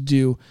going to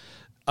do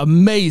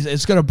amazing.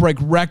 It's going to break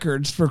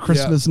records for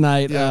Christmas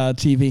night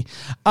TV.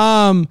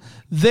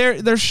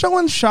 They're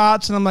showing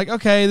shots and I'm like,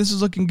 okay, this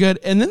is looking good.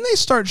 And then they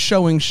start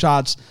showing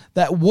shots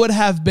that would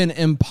have been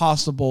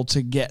impossible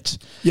to get.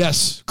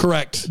 Yes,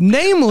 correct.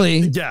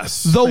 Namely,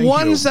 the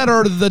ones that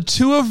are the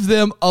two of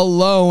them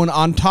alone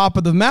on top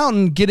of the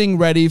mountain getting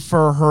ready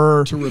for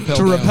her to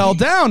rappel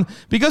down.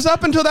 Because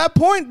up until that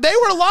point, they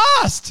were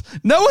lost.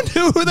 No one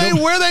knew where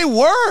they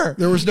were.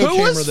 There was no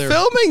camera there. Who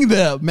was filming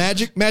them?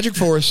 Magic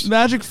Force.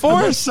 Magic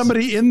Force.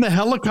 Somebody in the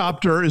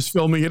helicopter is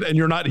filming it and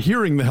you're not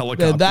hearing the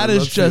helicopter. Yeah, that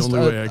is just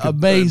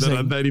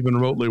amazing. That even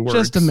remotely works.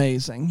 Just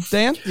amazing.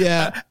 Dan?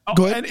 Yeah.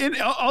 Go ahead. And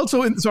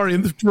also,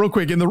 real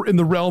quick, in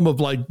the realm of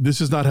like,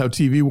 this is not how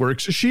TV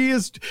works. She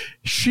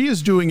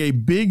is doing a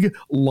big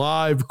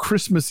live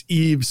Christmas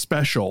Eve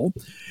special.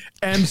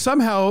 And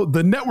somehow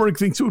the network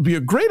thinks it would be a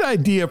great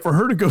idea for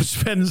her to go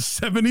spend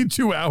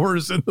 72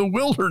 hours in the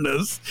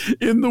wilderness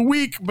in the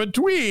week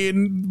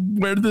between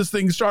where this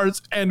thing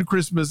starts and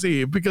Christmas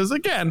Eve. Because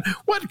again,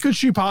 what could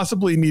she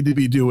possibly need to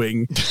be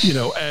doing,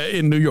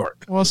 in New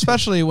York? Well,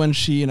 especially when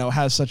she,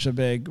 has such a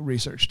big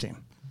research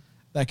team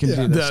that can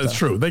do this. That's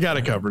true. They got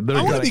it covered.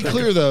 I want to be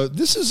clear, though.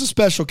 This is a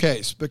special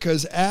case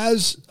because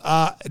as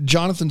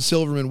Jonathan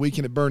Silverman,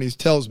 Weekend at Bernie's,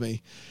 tells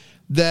me,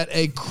 that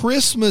a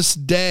Christmas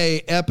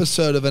Day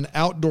episode of an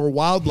outdoor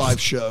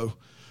wildlife show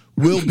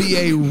will be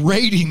a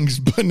ratings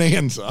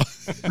bonanza.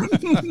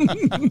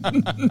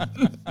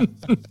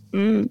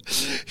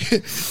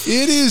 It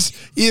is,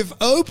 if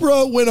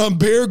Oprah went on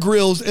Bear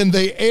Grylls and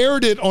they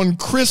aired it on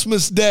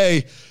Christmas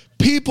Day,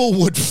 people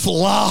would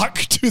flock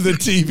to the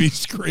TV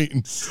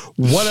screens.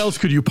 What else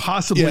could you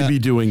possibly be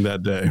doing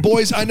that day?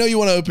 Boys, I know you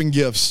want to open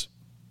gifts,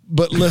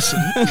 but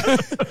listen.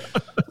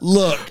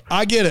 Look,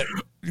 I get it.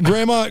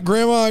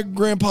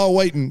 Grandpa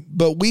waiting,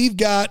 but we've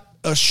got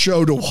a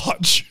show to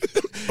watch.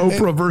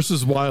 Oprah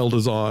versus Wild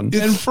is on.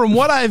 And from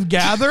what I've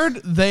gathered,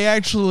 they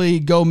actually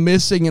go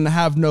missing and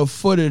have no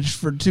footage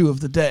for 2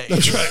 of the days.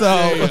 That's right.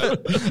 So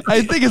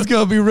I think it's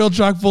going to be real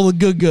chock full of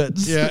good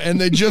goods. Yeah,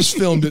 and they just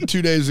filmed it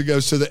 2 days ago,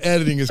 so the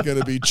editing is going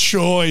to be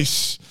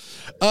choice.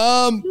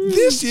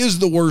 This is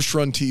the worst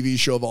run TV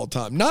show of all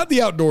time. Not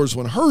the Outdoors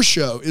one. Her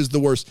show is the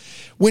worst.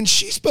 When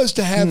she's supposed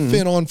to have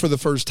Finn on for the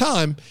first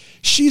time,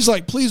 she's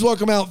like, please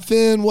welcome out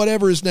Finn,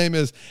 whatever his name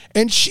is.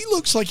 And she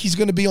looks like he's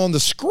going to be on the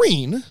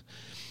screen.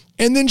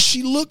 And then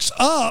she looks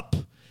up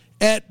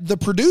at the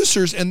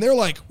producers and they're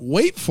like,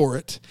 wait for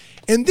it.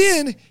 And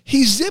then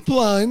he zip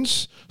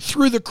lines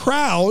through the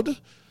crowd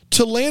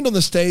to land on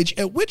the stage,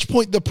 at which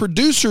point the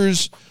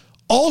producers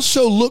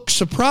also look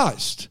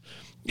surprised.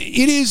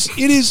 It is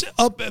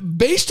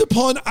based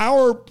upon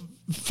our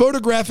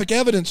photographic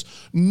evidence.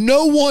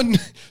 No one,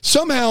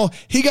 somehow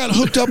he got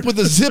hooked up with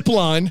a zip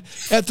line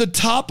at the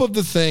top of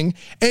the thing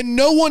and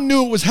no one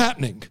knew it was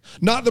happening.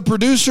 Not the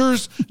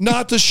producers,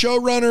 not the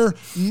showrunner.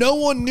 No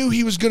one knew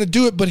he was going to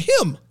do it but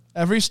him.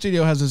 Every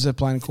studio has a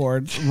zipline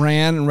cord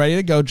ran and ready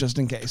to go just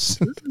in case.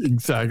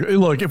 Exactly.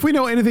 Look, if we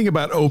know anything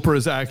about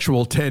Oprah's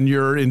actual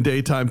tenure in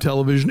daytime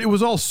television, it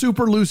was all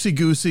super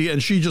loosey-goosey,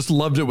 and she just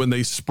loved it when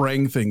they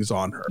sprang things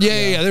on her.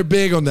 Yeah, they're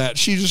big on that.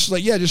 She's just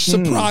like, just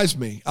surprise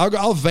me.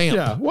 I'll vamp.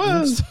 Yeah,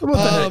 what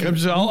the heck? I'm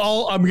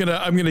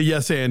gonna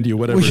yes and you,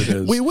 whatever it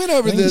is. We went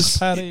over this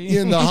Patty.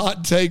 in the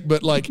hot take,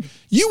 but like,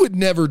 you would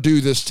never do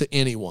this to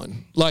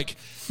anyone. Like,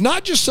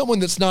 not just someone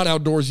that's not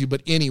outdoorsy,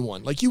 but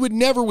anyone. Like, you would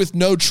never, with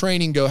no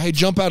training, go, hey,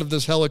 jump out of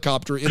this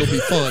helicopter. It'll be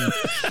fun.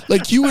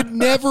 Like, you would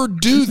never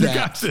do that. You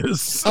got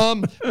this.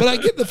 But I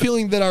get the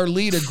feeling that our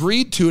lead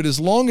agreed to it as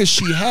long as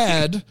she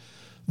had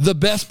the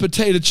best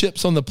potato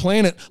chips on the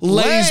planet,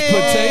 Lay's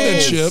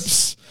potato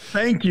chips.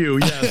 Thank you.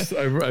 Yes,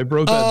 I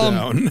broke that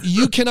down.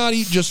 You cannot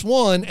eat just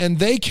one, and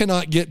they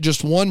cannot get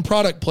just one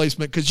product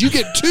placement because you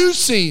get 2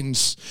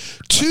 scenes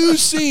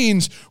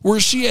where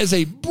she has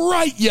a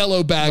bright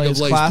yellow bag of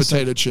Lay's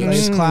potato chips.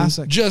 Lay's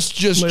classic.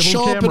 Just Labeled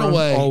chomping camera,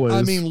 away. always.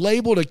 I mean,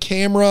 labeled a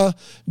camera,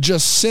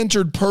 just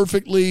centered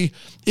perfectly.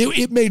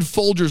 It made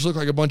Folgers look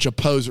like a bunch of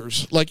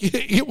posers. Like,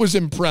 it was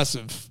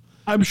impressive.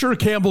 I'm sure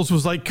Campbell's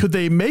was like, could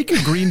they make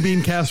a green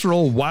bean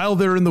casserole while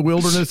they're in the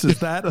wilderness? Is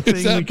that a thing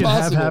we can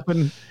have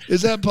happen?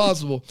 Is that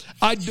possible?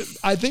 I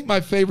think my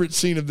favorite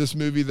scene of this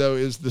movie, though,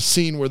 is the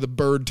scene where the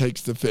bird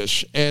takes the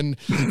fish. And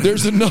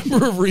there's a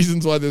number of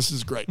reasons why this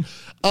is great.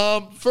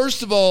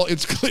 First of all,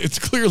 it's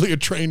clearly a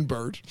trained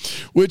bird,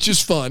 which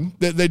is fun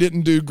that they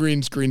didn't do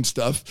green screen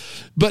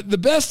stuff. But the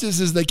best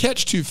is they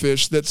catch 2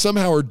 fish that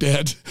somehow are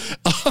dead.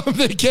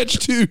 They catch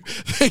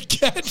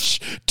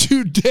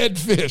two dead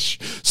fish.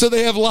 So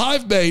they have live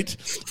bait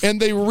and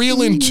they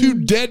reel in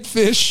 2 dead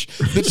fish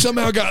that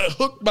somehow got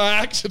hooked by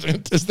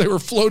accident as they were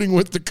floating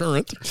with the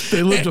current.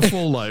 They lived a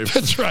full life.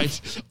 That's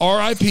right.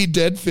 R.I.P.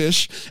 dead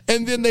fish.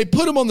 And then they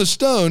put them on the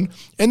stone,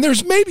 and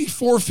there's maybe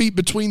 4 feet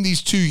between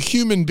these 2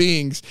 human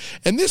beings.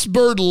 And this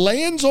bird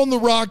lands on the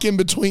rock in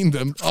between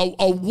them,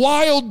 a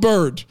wild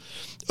bird,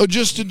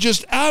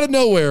 just out of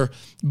nowhere.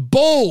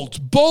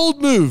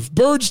 Bold move.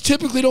 Birds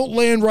typically don't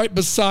land right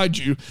beside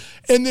you.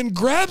 And then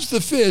grabs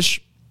the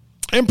fish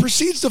and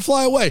proceeds to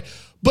fly away.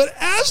 But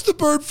as the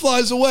bird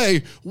flies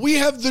away, we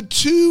have the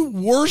 2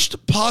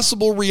 worst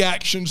possible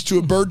reactions to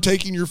a bird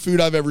taking your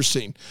food I've ever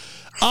seen.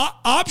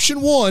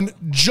 Option 1,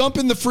 jump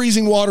in the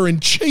freezing water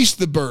and chase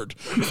the bird.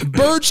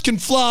 Birds can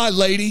fly,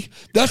 lady.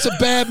 That's a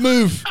bad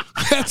move.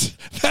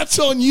 That's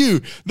on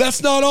you.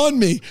 That's not on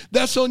me.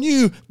 That's on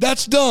you.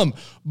 That's dumb.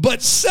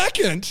 But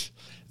second,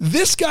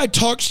 this guy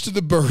talks to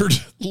the bird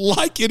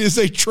like it is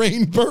a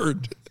trained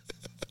bird.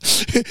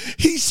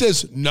 He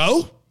says,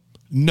 no,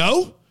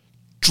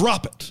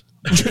 drop it.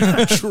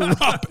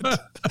 Drop it.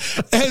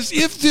 As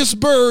if this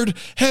bird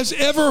has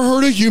ever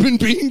heard a human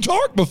being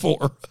talk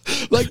before.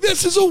 Like,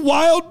 this is a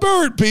wild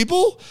bird,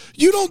 people.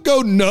 You don't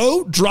go,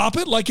 no, drop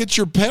it like it's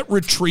your pet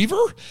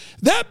retriever.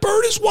 That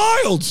bird is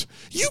wild.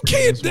 You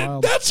can't,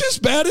 that's as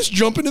bad as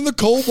jumping in the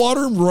cold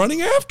water and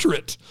running after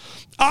it.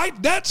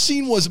 That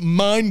scene was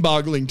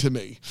mind-boggling to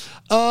me.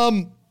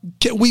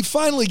 We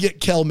finally get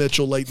Kel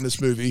Mitchell late in this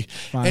movie,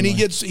 and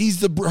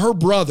he's her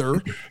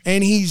brother,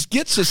 and he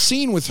gets a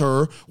scene with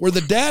her where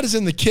the dad is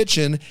in the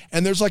kitchen,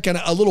 and there's like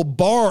a little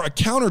bar, a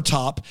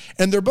countertop,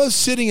 and they're both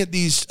sitting at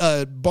these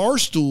bar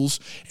stools,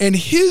 and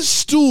his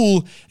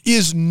stool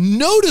is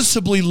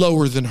noticeably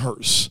lower than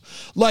hers,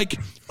 like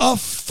a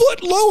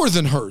foot lower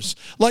than hers.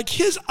 Like,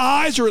 his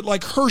eyes are at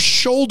like her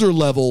shoulder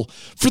level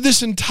for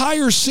this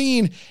entire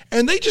scene,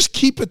 and they just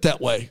keep it that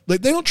way.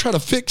 Like, they don't try to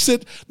fix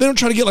it. They don't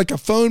try to get like a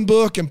phone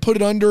book and put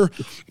it under.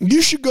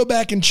 You should go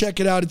back and check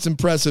it out. It's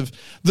impressive.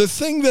 The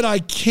thing that I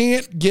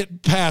can't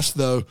get past,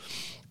 though,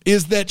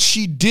 is that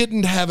she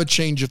didn't have a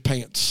change of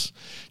pants.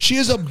 She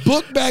has a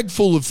book bag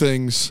full of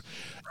things.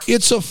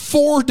 It's a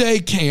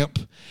 4-day camp.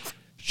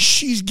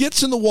 She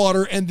gets in the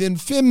water, and then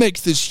Finn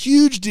makes this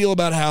huge deal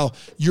about how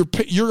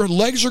your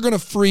legs are going to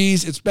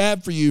freeze. It's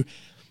bad for you.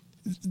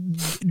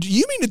 Do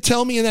you mean to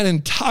tell me in that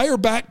entire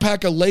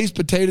backpack of Lay's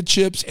potato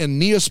chips and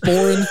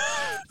Neosporin,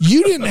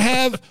 you didn't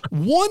have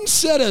one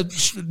set of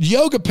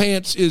yoga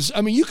pants?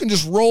 You can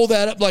just roll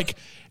that up. Like,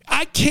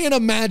 I can't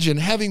imagine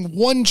having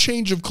one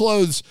change of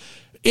clothes,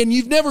 and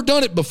you've never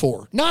done it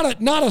before. Not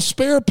a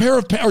spare pair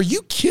of pants. Are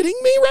you kidding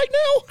me right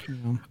now?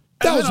 Yeah.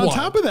 That was on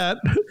top of that,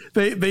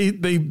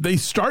 they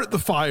start the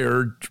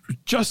fire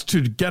just to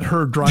get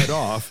her dried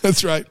off.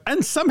 That's right.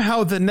 And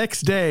somehow the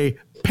next day,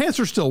 pants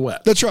are still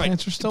wet. That's right.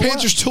 Pants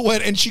are still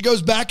wet. And she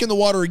goes back in the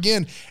water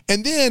again.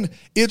 And then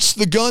it's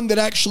the gun that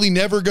actually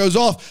never goes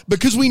off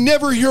because we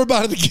never hear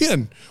about it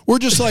again. We're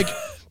just like,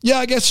 yeah,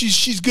 I guess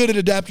she's good at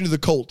adapting to the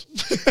cold.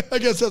 I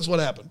guess that's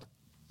what happened.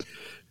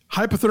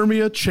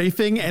 Hypothermia,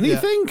 chafing,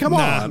 anything? Come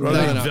on. Are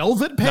they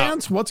velvet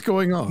pants? What's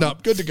going on? No,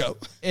 good to go.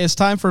 It's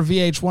time for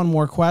VH1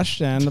 More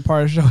Question, the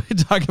part of the show we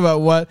talk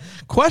about what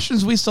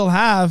questions we still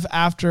have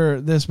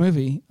after this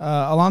movie.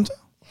 Alonso?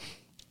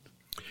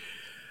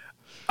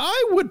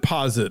 I would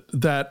posit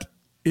that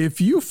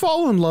if you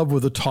fall in love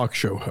with a talk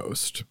show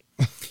host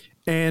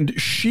and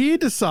she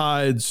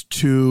decides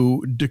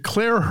to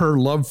declare her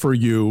love for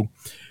you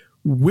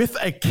with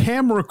a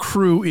camera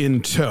crew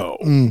in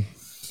tow,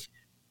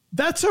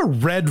 that's a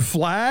red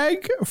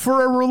flag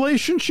for a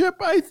relationship,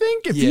 I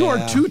think. If you are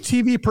two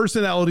TV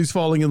personalities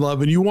falling in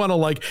love and you want to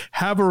like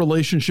have a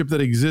relationship that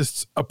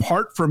exists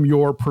apart from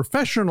your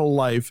professional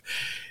life,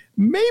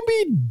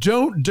 maybe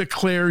don't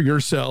declare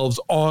yourselves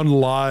on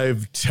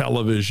live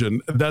television.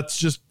 It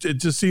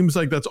just seems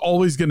like that's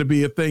always going to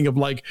be a thing of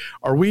like,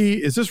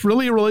 is this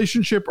really a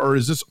relationship or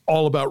is this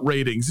all about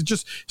ratings? It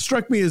just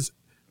struck me as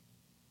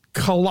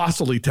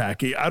colossally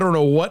tacky. I don't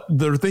know what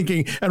they're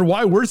thinking and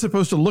why we're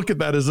supposed to look at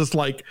that as this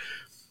like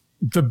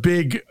the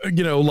big,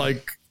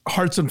 like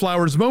hearts and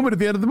flowers moment at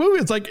the end of the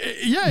movie. It's like,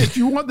 yeah, if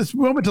you want this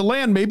moment to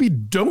land, maybe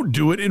don't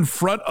do it in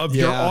front of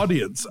your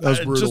audience. That was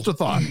brutal. Just a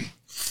thought.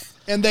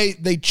 And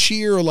they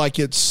cheer like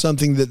it's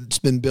something that's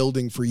been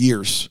building for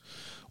years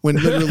when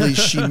literally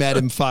she met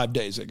him 5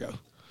 days ago.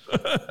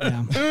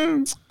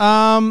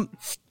 Yeah.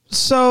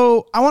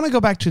 So I want to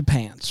go back to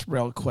pants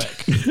real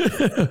quick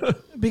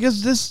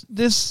because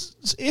this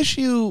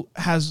issue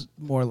has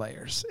more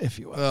layers, if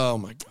you will. Oh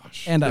my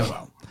gosh. And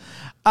I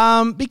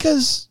will.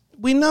 Because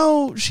we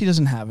know she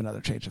doesn't have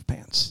another change of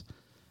pants.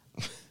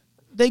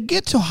 They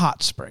get to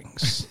Hot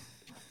Springs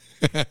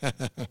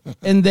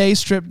and they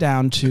strip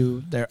down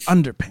to their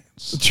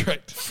underpants. That's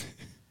right.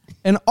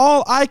 And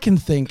all I can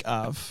think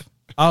of,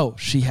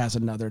 she has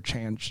another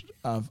change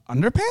of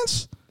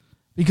underpants?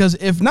 Because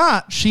if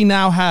not, she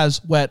now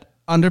has wet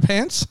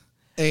underpants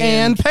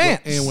and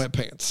pants. And wet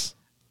pants.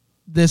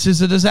 This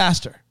is a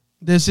disaster.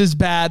 This is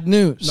bad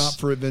news. Not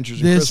for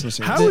Adventures in Christmas.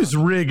 How is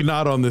Rig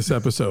not on this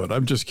episode?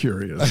 I'm just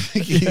curious. I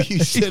think he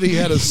said he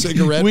had a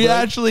cigarette break.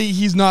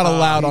 He's not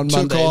allowed on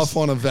Mondays. Took off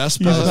on a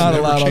Vespa. He's not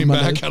allowed on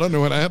Mondays. I don't know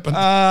what happened.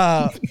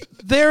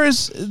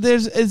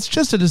 It's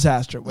just a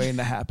disaster waiting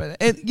to happen.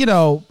 And,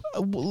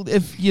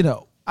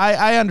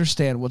 I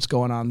understand what's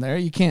going on there.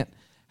 You can't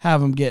have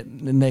them get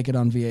naked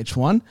on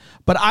VH1.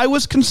 But I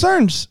was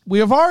concerned. We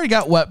have already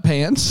got wet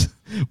pants.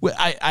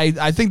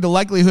 I think the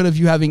likelihood of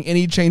you having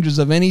any changes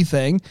of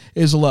anything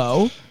is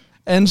low.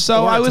 And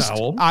so I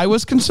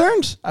was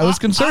concerned. I was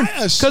concerned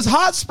because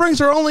hot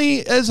springs are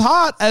only as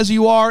hot as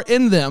you are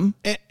in them.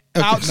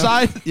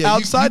 Outside. You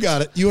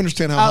got it. You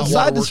understand how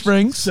outside the works.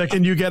 springs.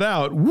 Second you get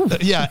out.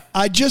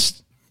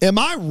 Am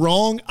I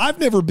wrong? I've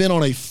never been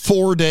on a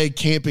 4-day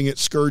camping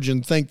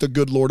excursion, thank the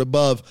good Lord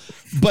above.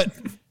 But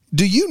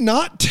do you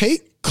not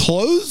take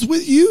clothes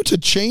with you to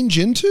change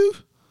into?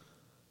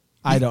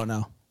 I don't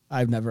know.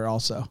 I've never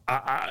also.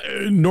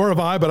 Nor have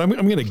I, but I'm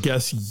going to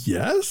guess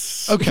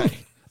yes.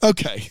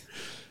 Okay.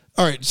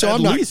 All right, so at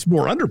I'm not. least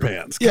more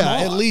underpants. Come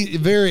Yeah, on.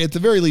 at the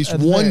very least,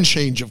 one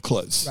change of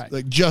clothes, Right.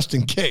 like just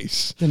in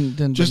case, Dun.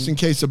 in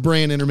case a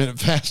brand intermittent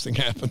fasting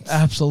happens.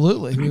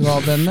 Absolutely. We've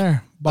all been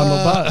there. Bundle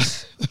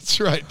buzz. That's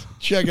right.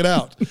 Check it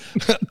out.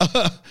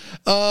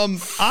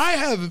 I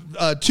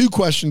have 2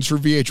 questions for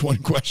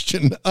VH1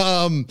 question.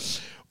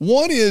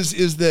 One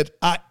is that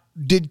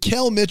did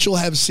Kel Mitchell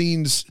have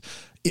scenes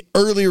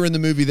earlier in the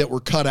movie that were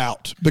cut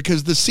out?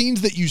 Because the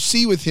scenes that you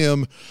see with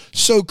him,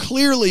 so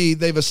clearly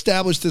they've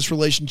established this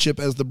relationship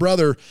as the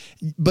brother,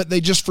 but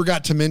they just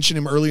forgot to mention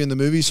him early in the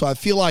movie. So I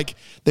feel like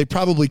they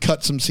probably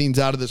cut some scenes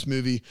out of this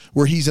movie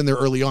where he's in there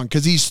early on,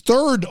 because he's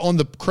third on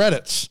the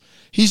credits.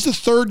 He's the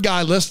third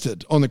guy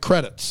listed on the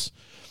credits.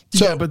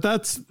 So, yeah, but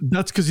that's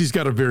because he's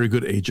got a very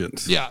good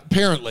agent. Yeah,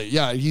 apparently.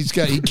 Yeah, he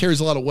carries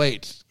a lot of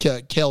weight.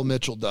 Kel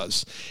Mitchell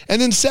does.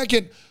 And then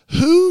second,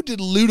 who did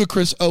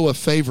Ludacris owe a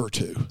favor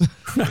to?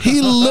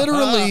 He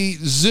literally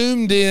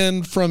zoomed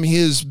in from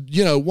his,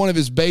 one of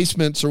his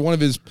basements or one of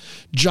his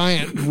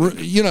giant,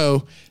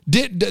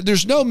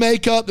 there's no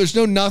makeup, there's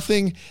no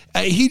nothing.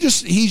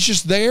 He's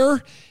just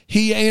there.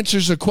 He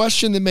answers a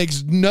question that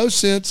makes no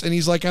sense, and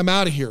he's like, I'm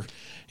out of here.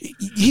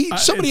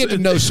 Somebody had to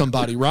know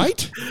somebody,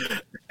 right?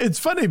 It's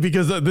funny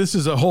because this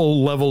is a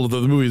whole level of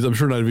the movies I'm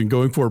sure not even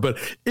going for. But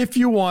if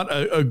you want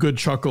a good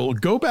chuckle,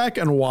 go back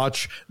and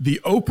watch the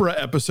Oprah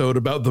episode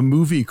about the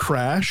movie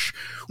Crash,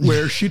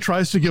 where she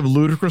tries to give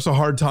Ludacris a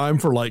hard time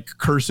for like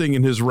cursing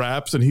in his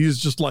raps. And he's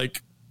just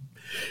like,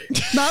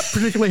 not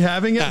particularly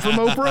having it from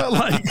Oprah.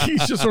 Like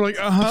he's just sort of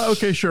like,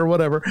 okay, sure,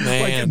 whatever.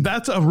 Man. Like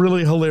that's a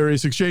really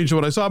hilarious exchange. So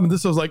when I saw him, I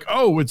was like,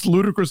 oh, it's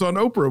Ludacris on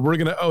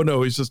Oprah. Oh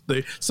no, he's just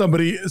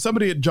somebody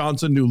at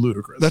Johnson knew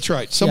Ludacris. That's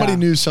right. Somebody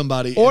knew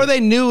somebody. Or they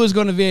knew it was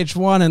going to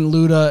VH1, and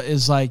Luda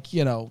is like,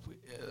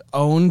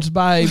 owned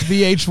by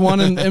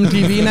VH1 and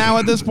MTV now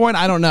at this point.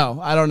 I don't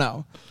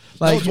know.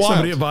 Like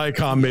somebody at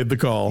Viacom made the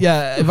call.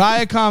 Yeah,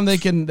 Viacom,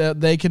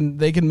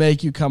 they can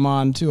make you come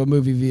on to a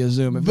movie via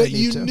Zoom if but they need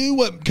you to. knew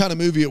what kind of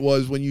movie it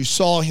was when you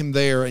saw him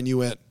there, and you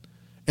went,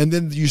 and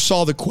then you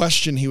saw the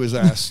question he was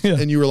asked,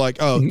 and you were like,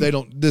 oh, they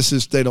don't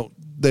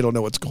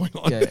know what's going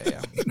on.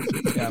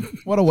 Yeah.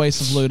 What a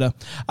waste of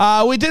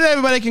Luda. We did it,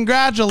 everybody.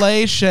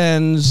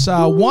 Congratulations.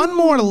 One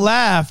more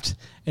left,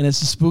 and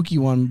it's a spooky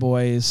one,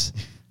 boys.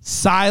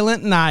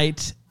 Silent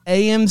Night,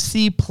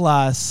 AMC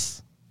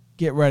Plus.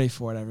 Get ready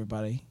for it,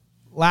 everybody.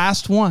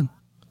 Last one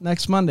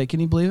next Monday.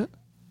 Can you believe it?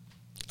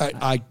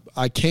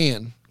 I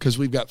can, because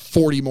we've got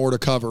 40 more to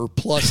cover,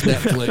 plus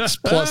Netflix,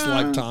 plus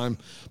Lifetime,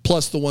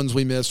 plus the ones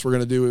we missed. We're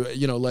going to do,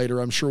 later.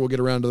 I'm sure we'll get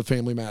around to the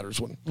Family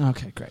Matters one.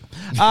 Okay, great.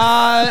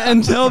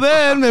 Until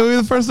then, may we be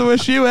the first to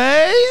wish you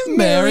a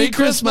Merry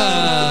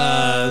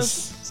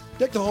Christmas.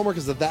 Deck the Hallmark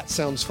is the That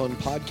Sounds Fun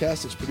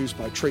podcast. It's produced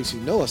by Tracy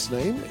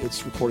Name.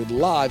 It's recorded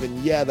live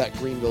in, that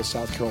Greenville,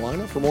 South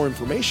Carolina. For more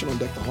information on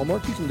Deck the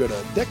Hallmark, you can go to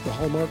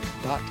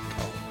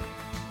deckthehallmark.com.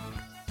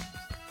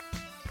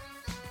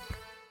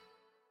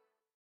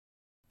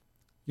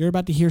 You're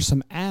about to hear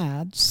some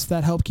ads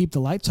that help keep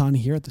the lights on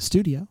here at the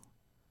studio.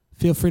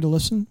 Feel free to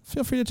listen.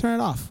 Feel free to turn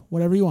it off,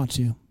 whatever you want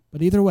to.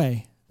 But either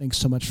way, thanks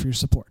so much for your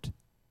support.